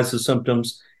 recognize the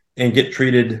symptoms and get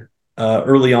treated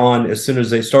early on, as soon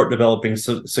as they start developing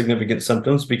significant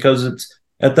symptoms, because it's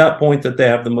at that point that they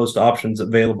have the most options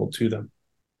available to them.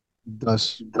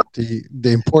 Thus,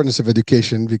 the importance of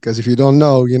education, because if you don't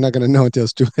know, you're not going to know until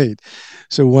it's too late.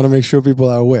 So we want to make sure people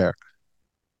are aware.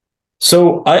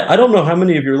 So I don't know how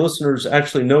many of your listeners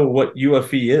actually know what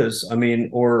UFE is,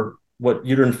 or what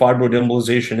uterine fibroid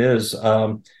embolization is.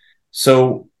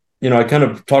 So I kind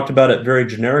of talked about it very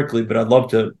generically, but I'd love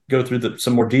to go through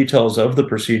some more details of the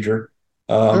procedure.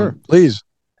 Sure, please.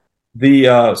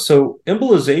 So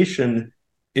embolization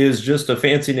is just a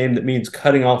fancy name that means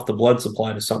cutting off the blood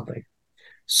supply to something.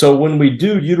 So when we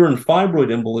do uterine fibroid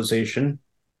embolization,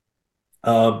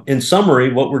 in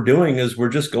summary, what we're doing is we're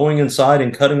just going inside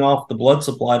and cutting off the blood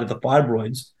supply to the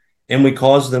fibroids, and we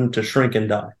cause them to shrink and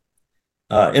die.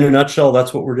 In a nutshell,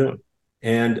 that's what we're doing.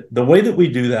 And the way that we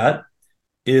do that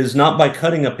is not by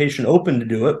cutting a patient open to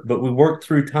do it, but we work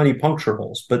through tiny puncture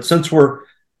holes. But since we're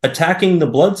attacking the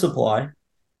blood supply,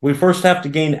 we first have to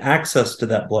gain access to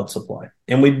that blood supply.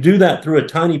 And we do that through a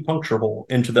tiny puncture hole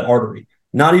into the artery,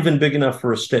 not even big enough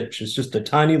for a stitch. It's just a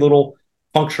tiny little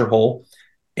puncture hole.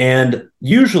 And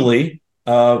usually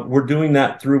we're doing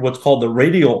that through what's called the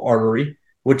radial artery,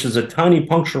 which is a tiny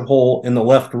puncture hole in the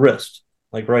left wrist,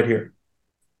 like right here.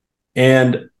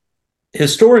 And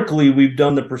historically, we've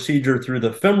done the procedure through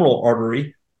the femoral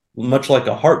artery, much like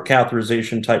a heart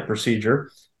catheterization type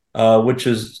procedure, which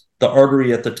is the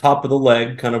artery at the top of the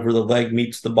leg, kind of where the leg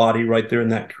meets the body right there in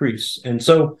that crease. And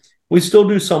so we still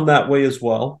do some that way as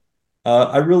well.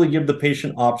 I really give the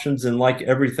patient options, and like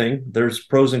everything, there's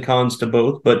pros and cons to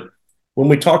both. But when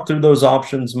we talk through those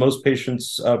options, most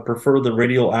patients prefer the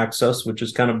radial access, which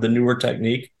is kind of the newer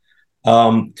technique.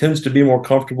 Tends to be more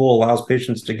comfortable, allows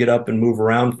patients to get up and move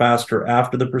around faster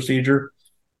after the procedure.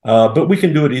 But we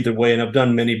can do it either way, and I've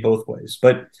done many both ways.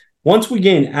 But once we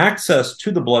gain access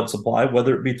to the blood supply,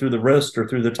 whether it be through the wrist or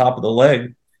through the top of the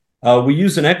leg, we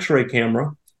use an X-ray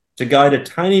camera to guide a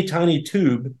tiny, tiny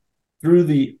tube through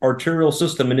the arterial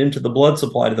system and into the blood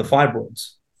supply to the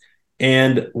fibroids.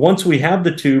 And once we have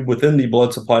the tube within the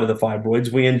blood supply to the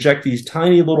fibroids, we inject these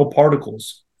tiny little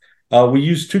particles. We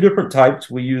use two different types.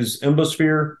 We use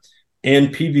Embosphere and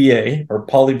PVA, or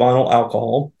polyvinyl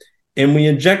alcohol, and we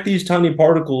inject these tiny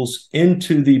particles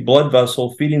into the blood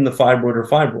vessel feeding the fibroid or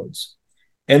fibroids.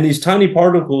 And these tiny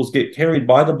particles get carried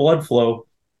by the blood flow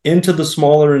into the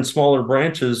smaller and smaller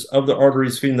branches of the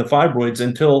arteries feeding the fibroids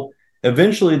until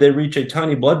eventually they reach a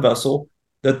tiny blood vessel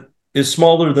that is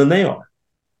smaller than they are.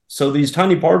 So these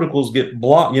tiny particles get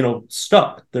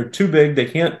stuck. They're too big. They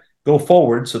can't go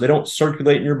forward, so they don't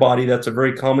circulate in your body. That's a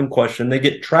very common question. They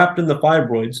get trapped in the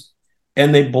fibroids,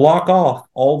 and they block off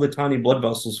all the tiny blood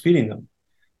vessels feeding them.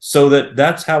 So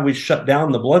that's how we shut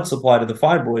down the blood supply to the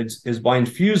fibroids, is by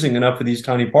infusing enough of these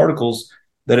tiny particles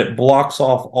that it blocks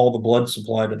off all the blood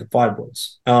supply to the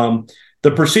fibroids. The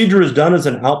procedure is done as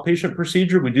an outpatient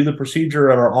procedure. We do the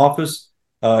procedure at our office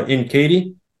in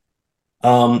Katy.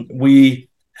 We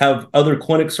have other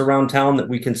clinics around town that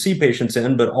we can see patients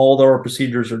in, but all of our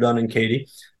procedures are done in Katy.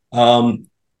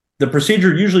 The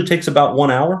procedure usually takes about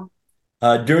 1 hour.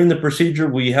 During the procedure,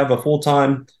 we have a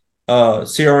full-time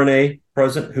CRNA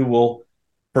present who will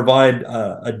provide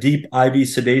a deep IV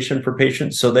sedation for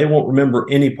patients, so they won't remember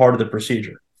any part of the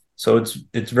procedure. So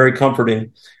it's very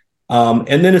comforting.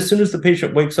 And then as soon as the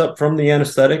patient wakes up from the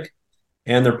anesthetic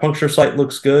and their puncture site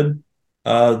looks good,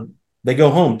 they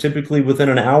go home. Typically within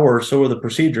an hour or so of the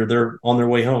procedure, they're on their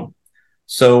way home.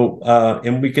 So,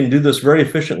 and we can do this very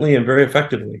efficiently and very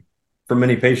effectively for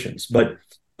many patients. But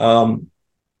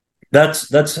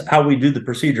that's how we do the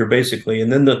procedure, basically.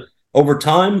 And then over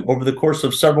time, over the course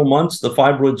of several months, the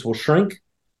fibroids will shrink,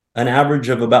 an average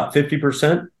of about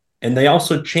 50%, and they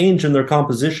also change in their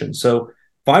composition. So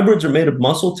fibroids are made of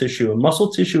muscle tissue, and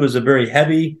muscle tissue is a very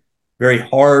heavy, very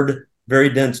hard, very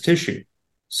dense tissue.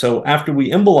 So after we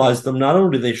embolize them, not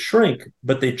only do they shrink,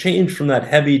 but they change from that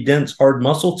heavy, dense, hard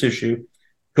muscle tissue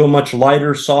to a much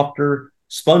lighter, softer,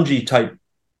 spongy type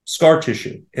scar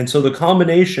tissue. And so the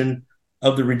combination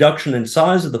of the reduction in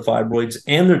size of the fibroids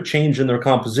and their change in their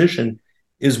composition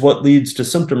is what leads to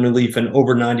symptom relief in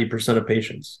over 90% of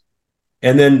patients.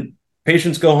 And then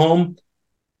patients go home,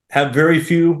 have very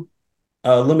few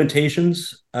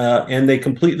limitations, and they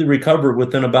completely recover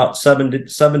within about 7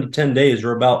 to 10 days,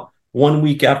 or about 1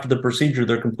 week after the procedure.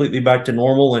 They're completely back to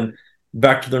normal and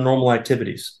back to their normal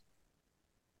activities.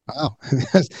 Wow.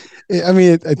 I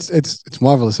mean, it's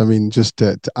marvelous. I mean,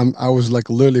 I was like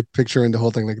literally picturing the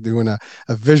whole thing, like doing a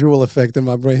visual effect in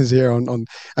my brains here on,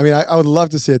 I mean, I would love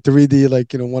to see a 3D,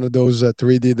 like, one of those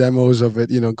 3D demos of it,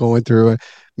 going through it.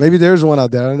 Maybe there's one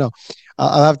out there. I don't know.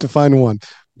 I'll have to find one.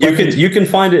 You can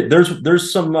find it.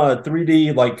 There's some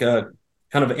 3D like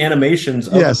kind of animations.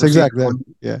 Yes, exactly. On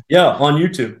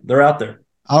YouTube. They're out there.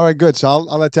 All right, good. So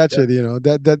I'll attach it.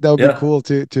 That would be cool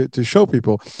to show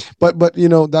people. But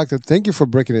doctor, thank you for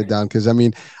breaking it down, because I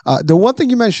mean, the one thing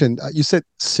you mentioned, you said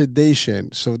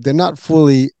sedation. So they're not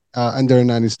fully under an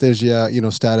anesthesia,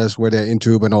 status where they're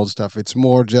intube and all the stuff. It's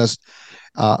more just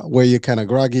where you're kind of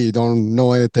groggy, you don't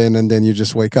know anything, and then you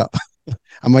just wake up.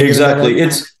 Am I getting that right?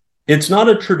 Exactly. It's not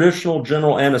a traditional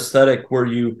general anesthetic where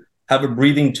you have a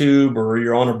breathing tube or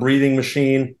you're on a breathing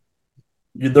machine.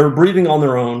 They're breathing on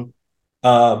their own,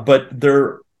 but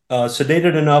they're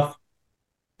sedated enough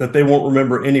that they won't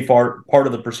remember any part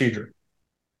of the procedure.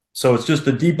 So it's just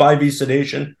a deep IV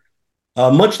sedation,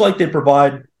 much like they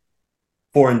provide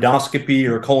for endoscopy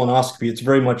or colonoscopy. It's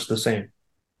very much the same.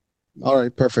 All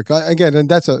right, perfect. Again, and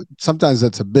sometimes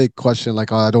that's a big question.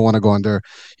 Like, oh, I don't want to go under,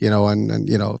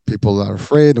 and people are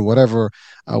afraid and whatever.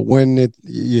 When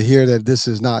you hear that this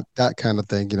is not that kind of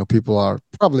thing, people are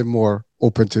probably more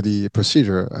open to the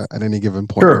procedure at any given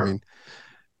point. Sure. I mean,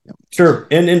 sure.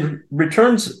 And in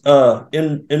returns,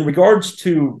 in regards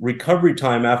to recovery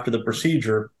time after the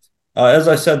procedure, as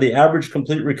I said, the average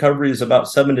complete recovery is about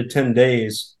 7 to 10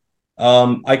 days.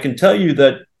 I can tell you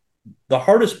that the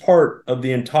hardest part of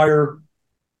the entire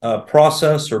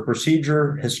process or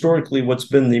procedure, historically, what's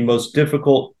been the most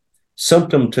difficult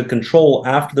symptom to control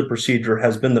after the procedure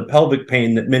has been the pelvic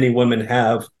pain that many women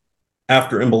have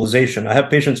after embolization. I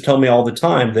have patients tell me all the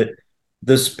time that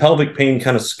this pelvic pain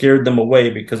kind of scared them away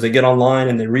because they get online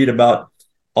and they read about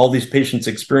all these patients'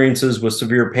 experiences with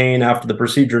severe pain after the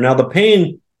procedure. Now, the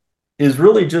pain is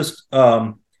really just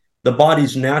the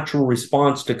body's natural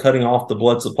response to cutting off the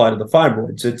blood supply to the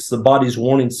fibroids. It's the body's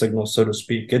warning signal, so to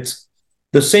speak. It's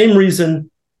the same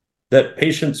reason that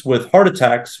patients with heart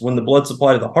attacks, when the blood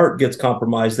supply to the heart gets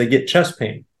compromised, they get chest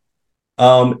pain.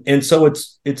 And so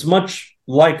it's much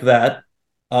like that.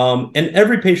 And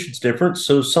every patient's different.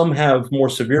 So some have more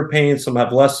severe pain, some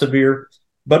have less severe.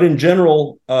 But in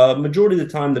general, majority of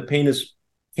the time, the pain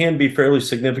can be fairly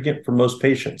significant for most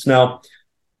patients. Now,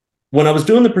 when I was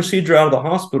doing the procedure out of the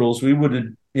hospitals, we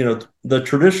would, the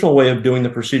traditional way of doing the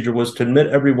procedure was to admit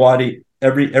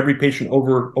every patient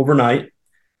overnight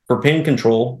for pain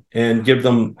control and give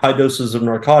them high doses of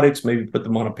narcotics, maybe put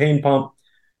them on a pain pump,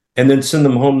 and then send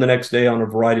them home the next day on a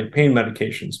variety of pain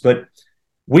medications. But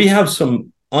we have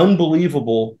some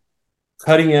unbelievable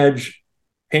cutting edge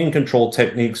pain control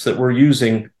techniques that we're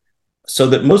using so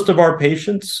that most of our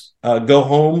patients go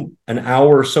home an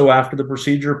hour or so after the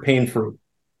procedure pain-free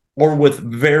or with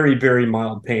very, very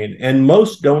mild pain. And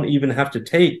most don't even have to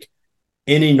take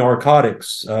any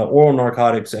narcotics, oral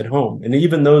narcotics at home. And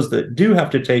even those that do have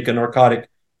to take a narcotic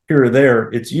here or there,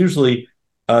 it's usually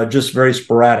just very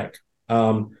sporadic.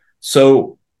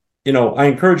 So, I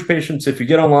encourage patients, if you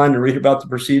get online and read about the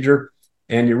procedure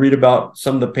and you read about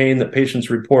some of the pain that patients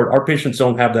report, our patients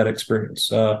don't have that experience.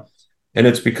 And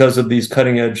it's because of these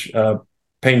cutting edge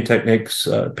pain techniques,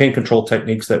 pain control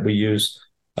techniques that we use.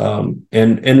 And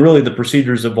really the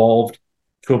procedures evolved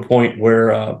to a point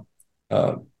where,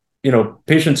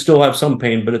 patients still have some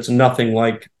pain, but it's nothing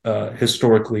like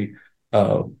historically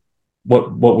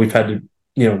what we've had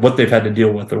to, what they've had to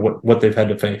deal with or what they've had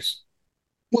to face.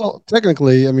 Well,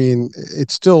 technically, I mean,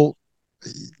 it's still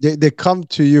they come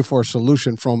to you for a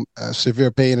solution from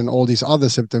severe pain and all these other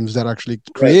symptoms that actually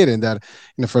created that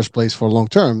in the first place for long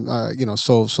term.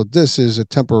 So this is a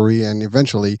temporary, and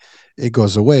eventually it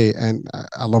goes away. And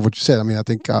I love what you said. I mean, I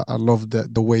think I love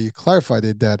the way you clarified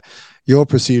it, that your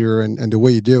procedure and the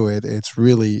way you do it, it's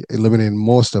really eliminating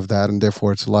most of that, and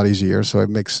therefore it's a lot easier. So it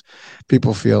makes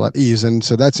people feel at ease, and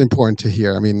so that's important to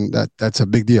hear. I mean, that's a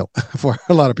big deal for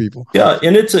a lot of people. Yeah,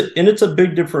 and it's a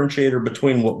big differentiator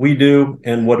between what we do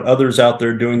and what others out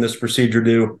there doing this procedure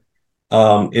do.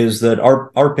 Is that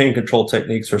our pain control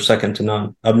techniques are second to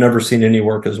none. I've never seen any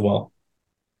work as well.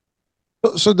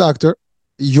 So, doctor,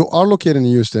 you are located in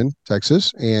Houston,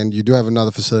 Texas, and you do have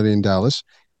another facility in Dallas.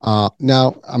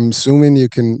 Now, I'm assuming you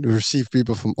can receive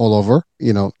people from all over,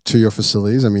 to your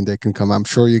facilities. I mean, they can come. I'm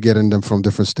sure you're getting them from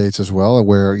different states as well,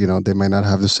 where, they might not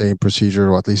have the same procedure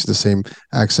or at least the same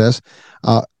access.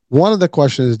 One of the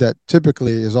questions that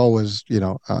typically is always,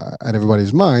 at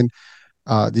everybody's mind,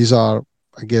 these are,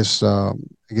 I guess,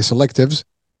 electives,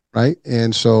 right?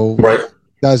 And so, Right.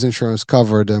 does insurance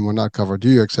cover them or not cover? Do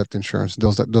you accept insurance?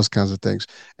 Those kinds of things,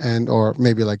 and or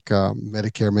maybe like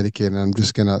Medicare, Medicaid. And I'm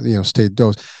just gonna state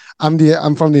those. I'm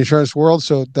from the insurance world,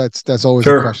 so that's always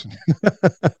a question.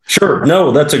 Sure.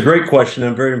 No, that's a great question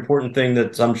and a very important thing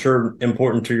that's I'm sure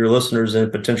important to your listeners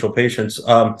and potential patients.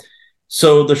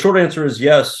 So the short answer is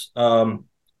yes.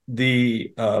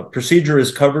 The procedure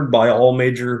is covered by all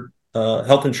major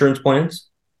health insurance plans.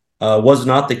 Was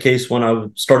not the case when I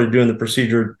started doing the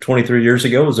procedure 23 years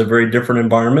ago. It was a very different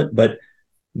environment, but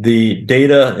the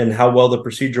data and how well the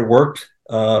procedure worked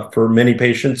for many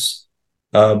patients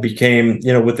became,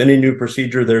 with any new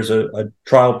procedure, there's a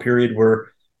trial period where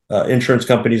insurance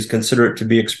companies consider it to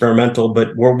be experimental,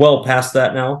 but we're well past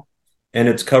that now. and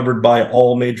it's covered by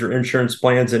all major insurance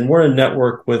plans. And we're in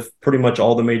network with pretty much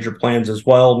all the major plans as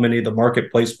well, many of the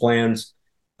marketplace plans,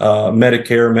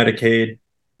 Medicare, Medicaid.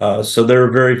 So there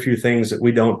are very few things that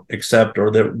we don't accept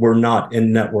or that we're not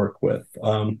in network with.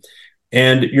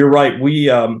 And you're right,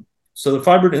 so the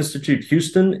Fibroid Institute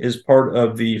Houston is part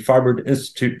of the Fibroid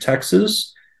Institute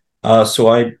Texas. So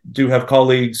I do have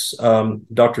colleagues,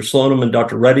 Dr. Slonim and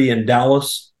Dr. Reddy in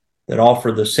Dallas, that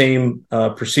offer the same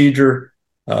procedure,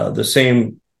 the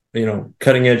same,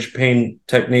 cutting edge pain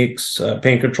techniques,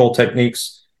 pain control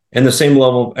techniques, and the same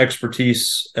level of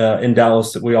expertise in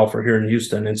Dallas that we offer here in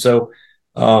Houston. And so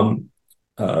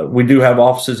we do have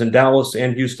offices in Dallas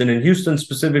and Houston. In Houston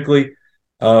specifically,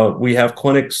 we have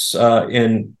clinics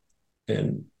in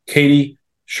Katy,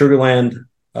 Sugar Land,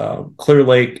 Clear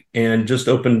Lake, and just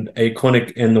opened a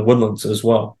clinic in the Woodlands as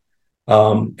well.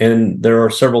 And there are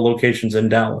several locations in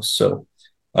Dallas. So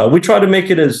we try to make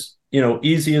it as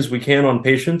easy as we can on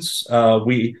patients.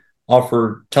 We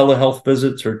offer telehealth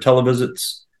visits or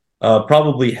televisits.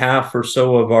 Probably half or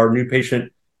so of our new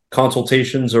patient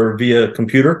consultations are via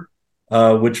computer,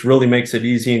 which really makes it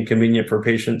easy and convenient for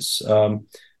patients.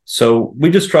 So we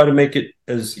just try to make it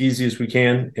as easy as we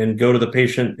can and go to the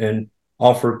patient and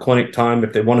offer clinic time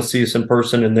if they want to see us in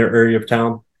person in their area of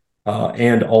town,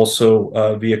 and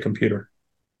also via computer.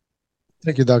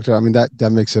 Thank you, doctor. I mean,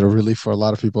 that makes it a relief for a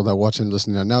lot of people that watch and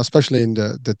listen now, especially in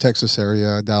the Texas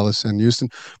area, Dallas and Houston.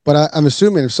 But I'm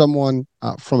assuming if someone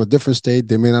from a different state,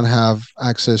 they may not have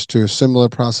access to a similar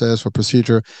process or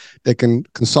procedure, they can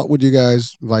consult with you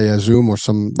guys via Zoom or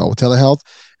some telehealth,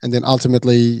 and then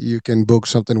ultimately you can book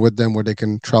something with them where they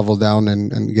can travel down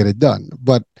and get it done.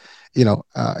 But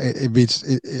it beats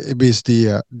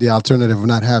the alternative of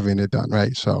not having it done,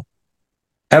 right? So,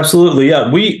 absolutely, yeah.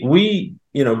 We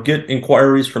get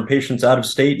inquiries from patients out of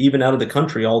state, even out of the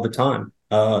country, all the time.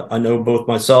 I know both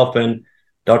myself and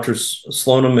Dr.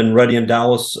 Slonim and Reddy in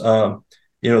Dallas,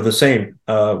 the same.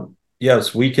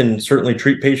 Yes, we can certainly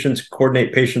treat patients,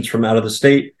 coordinate patients from out of the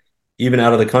state, even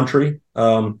out of the country.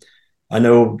 I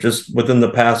know just within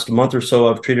the past month or so,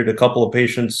 I've treated a couple of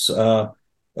patients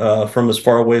from as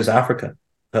far away as Africa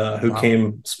who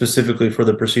came specifically for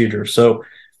the procedure. So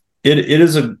it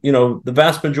is the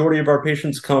vast majority of our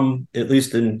patients come, at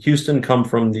least in Houston, come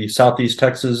from the Southeast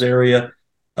Texas area.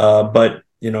 But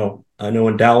I know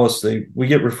in Dallas, we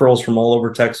get referrals from all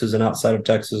over Texas and outside of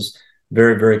Texas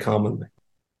very, very commonly.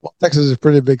 Well, Texas is a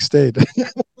pretty big state.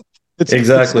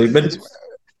 Exactly.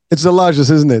 It's the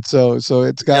largest, isn't it? So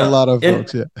it's got a lot of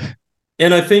folks. Yeah.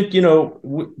 And I think,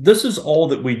 this is all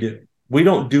that we do. We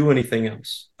don't do anything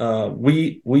else.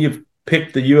 We have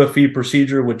picked the UFE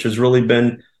procedure, which has really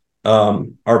been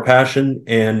our passion,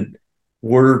 and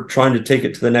we're trying to take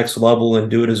it to the next level and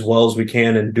do it as well as we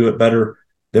can and do it better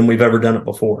than we've ever done it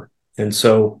before. And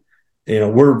so,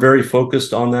 we're very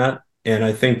focused on that. And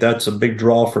I think that's a big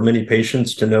draw for many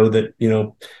patients to know that,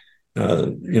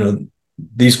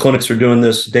 these clinics are doing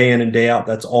this day in and day out.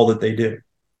 That's all that they do.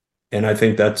 And I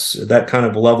think that kind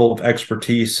of level of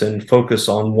expertise and focus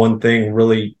on one thing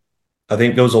really, I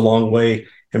think, goes a long way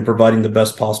in providing the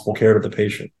best possible care to the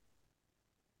patient.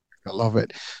 I love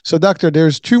it. So, doctor,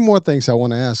 there's two more things I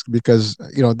want to ask because,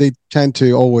 they tend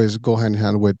to always go hand in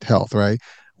hand with health, right?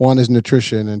 One is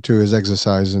nutrition and two is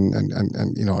exercise and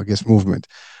I guess movement.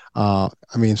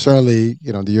 Certainly,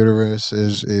 the uterus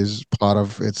is part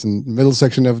of it's in the middle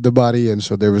section of the body. And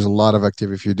so there is a lot of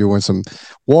activity. If you're doing some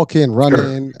walking,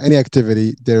 running, any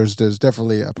activity, there's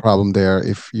definitely a problem there.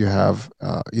 If you have,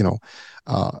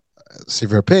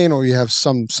 severe pain or you have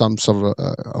some sort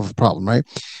of problem, right?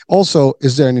 Also,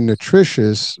 is there any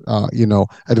nutritious,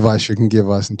 advice you can give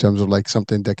us in terms of like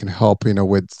something that can help,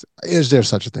 is there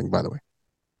such a thing, by the way?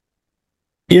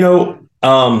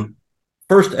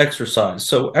 First, exercise.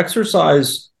 So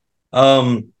exercise,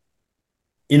 is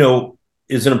an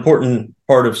important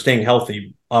part of staying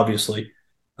healthy, obviously.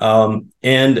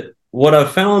 And what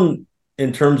I've found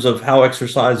in terms of how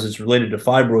exercise is related to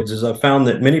fibroids is I've found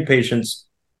that many patients,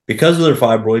 because of their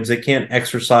fibroids, they can't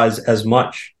exercise as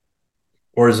much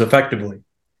or as effectively,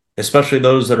 especially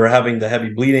those that are having the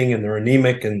heavy bleeding and they're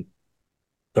anemic and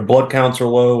their blood counts are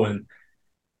low and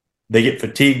they get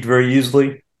fatigued very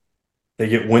easily. They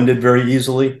get winded very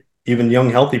easily, even young,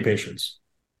 healthy patients.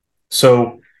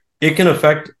 So it can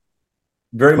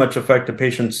very much affect a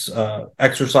patient's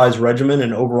exercise regimen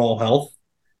and overall health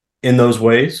in those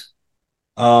ways.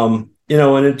 And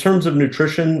in terms of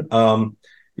nutrition,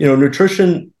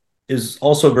 nutrition is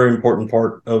also a very important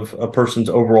part of a person's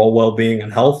overall well-being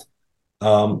and health.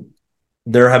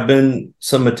 There have been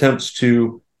some attempts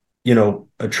to,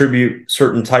 attribute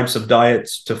certain types of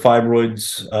diets to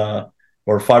fibroids,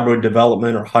 or fibroid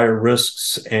development or higher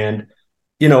risks. And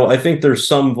I think there's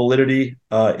some validity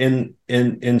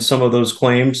in some of those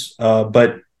claims,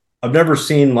 but I've never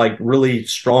seen like really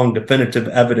strong definitive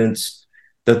evidence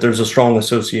that there's a strong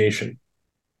association.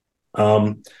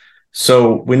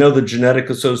 So we know the genetic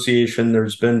association.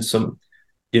 There's been some,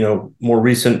 more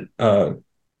recent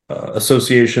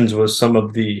associations with some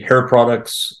of the hair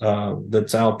products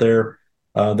that's out there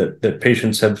that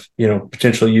patients have,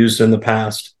 potentially used in the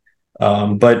past.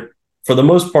 But for the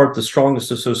most part, the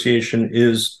strongest association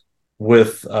is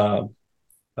with,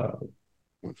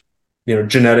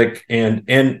 genetic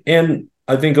and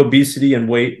I think obesity and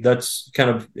weight. That's kind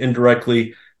of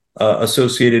indirectly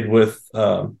associated with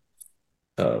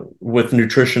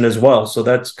nutrition as well. So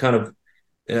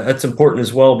that's important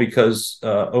as well, because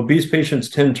obese patients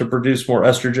tend to produce more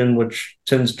estrogen, which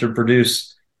tends to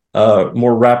produce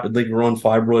more rapidly grown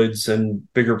fibroids and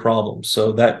bigger problems.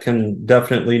 So that can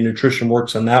definitely, nutrition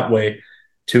works in that way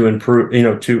to improve,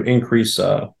 to increase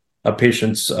a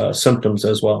patient's symptoms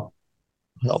as well.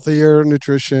 Healthier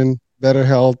nutrition, better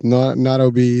health, not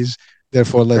obese,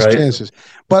 therefore less chances.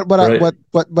 But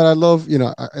I love,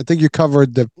 I think you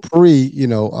covered the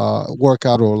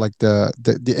workout, or like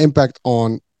the impact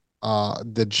on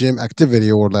the gym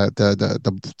activity, or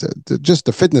the just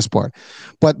the fitness part.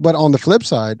 But on the flip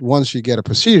side, once you get a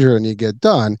procedure and you get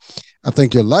done, I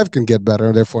think your life can get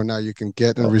better. Therefore, now you can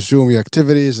get and resume your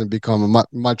activities and become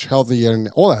much healthier in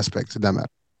all aspects of that matter.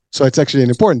 So it's actually an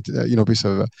important, piece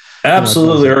of.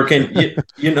 Absolutely, Hurricane.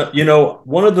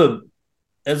 One of the,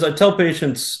 as I tell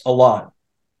patients a lot,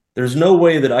 there's no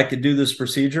way that I could do this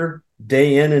procedure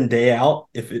day in and day out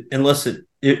if it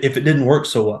didn't work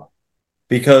so well,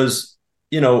 because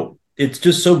it's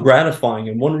just so gratifying.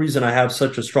 And one reason I have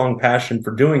such a strong passion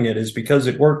for doing it is because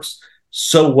it works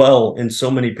so well in so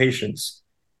many patients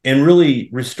and really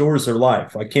restores their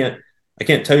life. I can't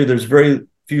tell you, there's very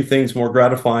few things more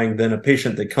gratifying than a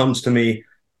patient that comes to me,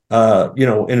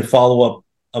 in follow-up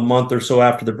a month or so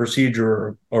after the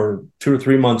procedure, or 2 or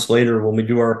 3 months later when we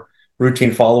do our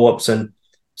routine follow-ups, and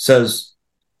says,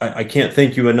 I can't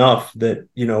thank you enough that,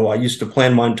 I used to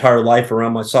plan my entire life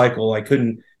around my cycle. I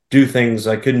couldn't do things.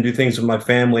 I couldn't do things with my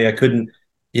family. I couldn't,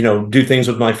 do things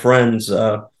with my friends.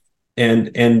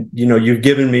 And you've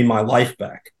given me my life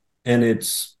back. And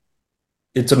it's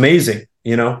amazing.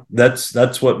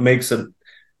 That's what makes it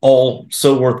all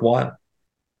so worthwhile.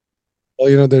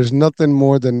 Well, there's nothing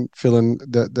more than feeling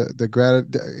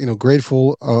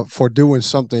grateful for doing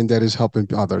something that is helping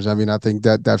others. I mean, I think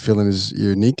that feeling is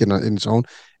unique in its own.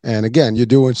 And again, you're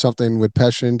doing something with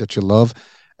passion that you love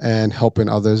and helping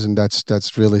others, and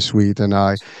that's really sweet. And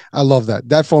I love that.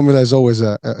 That formula is always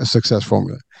a success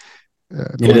formula.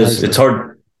 It is. It's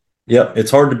hard. Yeah, it's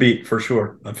hard to beat, for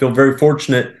sure. I feel very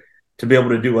fortunate to be able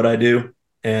to do what I do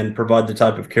and provide the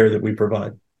type of care that we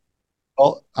provide.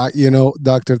 Well,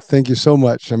 Doctor, thank you so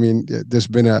much. I mean, this has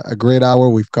been a great hour.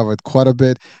 We've covered quite a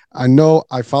bit. I know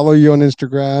I follow you on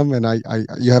Instagram, and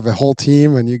you have a whole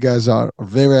team, and you guys are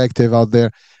very active out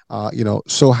there.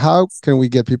 So how can we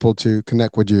get people to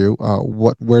connect with you?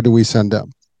 Where do we send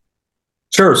them?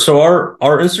 Sure. So our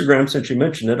Instagram, since you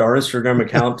mentioned it, our Instagram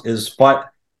account is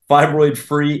Fibroid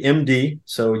Free MD.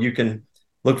 So you can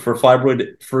look for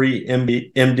Fibroid Free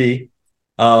MD.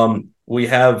 We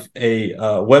have a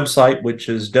website, which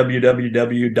is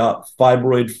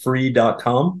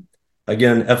www.fibroidfree.com.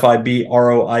 Again,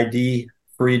 FIBROID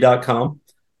free.com.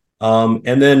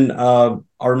 And then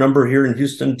our number here in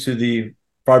Houston to the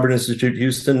Fibroid Institute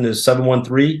Houston is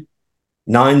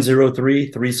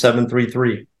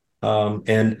 713-903-3733.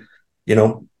 And,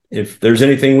 if there's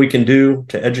anything we can do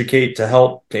to educate, to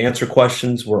help, to answer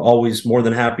questions, we're always more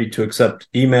than happy to accept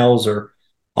emails or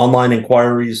online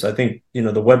inquiries. I think,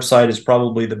 the website is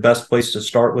probably the best place to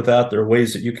start with that. There are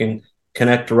ways that you can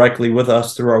connect directly with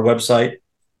us through our website.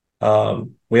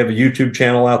 We have a YouTube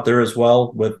channel out there as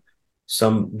well with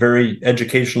some very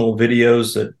educational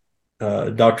videos that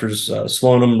Doctors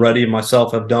Sloanham, Reddy, and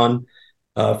myself have done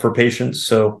for patients.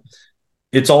 So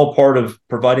it's all part of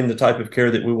providing the type of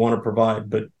care that we want to provide.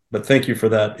 But thank you for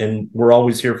that. And we're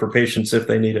always here for patients if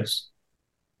they need us.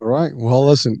 All right. Well,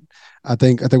 listen, I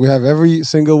think we have every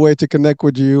single way to connect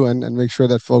with you and make sure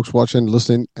that folks watching,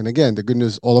 listening, and again, the good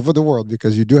news all over the world,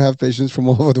 because you do have patients from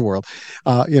all over the world.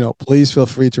 Please feel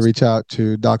free to reach out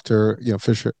to Dr.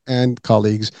 Fisher and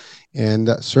colleagues. And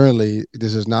certainly,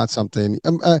 this is not something.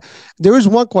 There is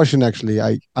one question actually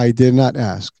I did not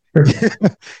ask.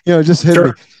 Just hit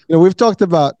me. We've talked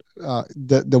about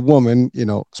the woman,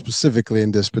 specifically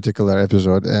in this particular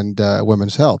episode, and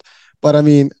women's health. But I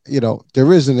mean,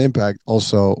 there is an impact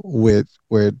also with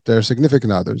their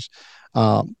significant others.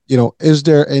 Is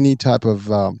there any type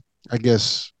of, I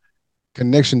guess,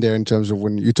 connection there in terms of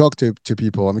when you talk to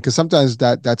people? I mean, because sometimes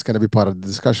that's going to be part of the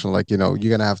discussion. Like, you're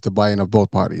going to have to buy in of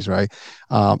both parties, right?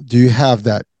 Do you have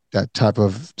that type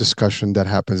of discussion that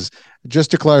happens?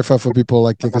 Just to clarify for people,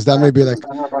 like, because that may be like,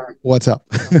 what's up?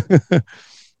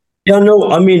 Yeah, no,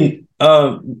 I mean,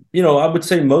 I would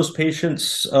say most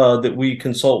patients that we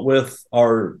consult with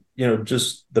are,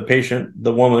 just the patient,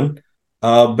 the woman.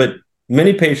 But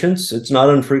many patients, it's not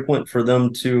infrequent for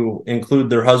them to include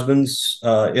their husbands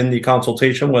in the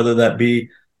consultation, whether that be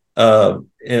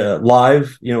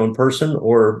live, in person,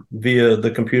 or via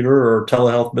the computer or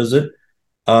telehealth visit.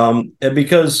 And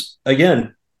because,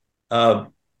 again, uh,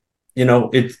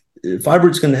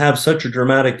 fibroids can have such a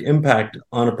dramatic impact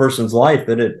on a person's life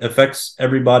that it affects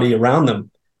everybody around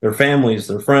them, their families,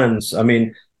 their friends. I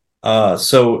mean,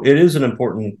 so it is an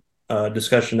important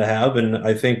discussion to have, and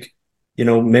I think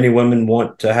many women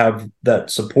want to have that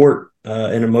support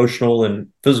and emotional and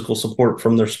physical support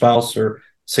from their spouse or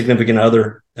significant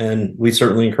other, and we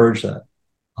certainly encourage that.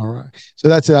 All right. So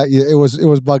that's it was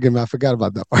bugging me. I forgot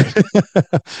about that part.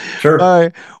 Sure. All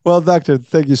right. Well, doctor,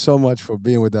 thank you so much for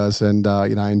being with us. And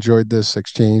I enjoyed this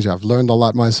exchange. I've learned a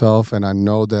lot myself, and I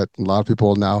know that a lot of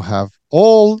people now have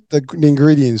all the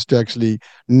ingredients to actually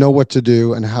know what to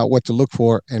do and what to look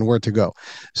for and where to go.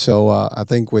 So I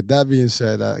think with that being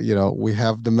said, we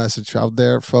have the message out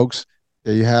there, folks.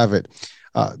 There you have it.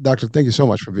 Doctor, thank you so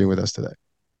much for being with us today.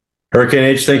 Hurricane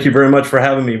H, thank you very much for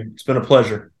having me. It's been a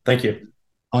pleasure. Thank you.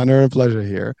 Honor and pleasure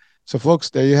here. So, folks,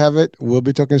 there you have it. We'll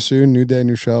be talking soon. New day,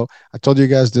 new show. I told you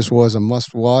guys this was a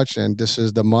must watch, and this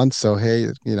is the month. So, hey,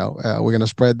 we're going to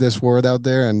spread this word out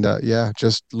there. And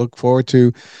just look forward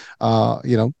to,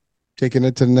 taking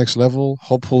it to the next level.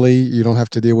 Hopefully, you don't have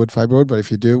to deal with fibroid, but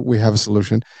if you do, we have a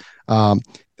solution.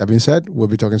 That being said, we'll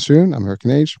be talking soon. I'm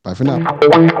Hurricane H. Bye for now.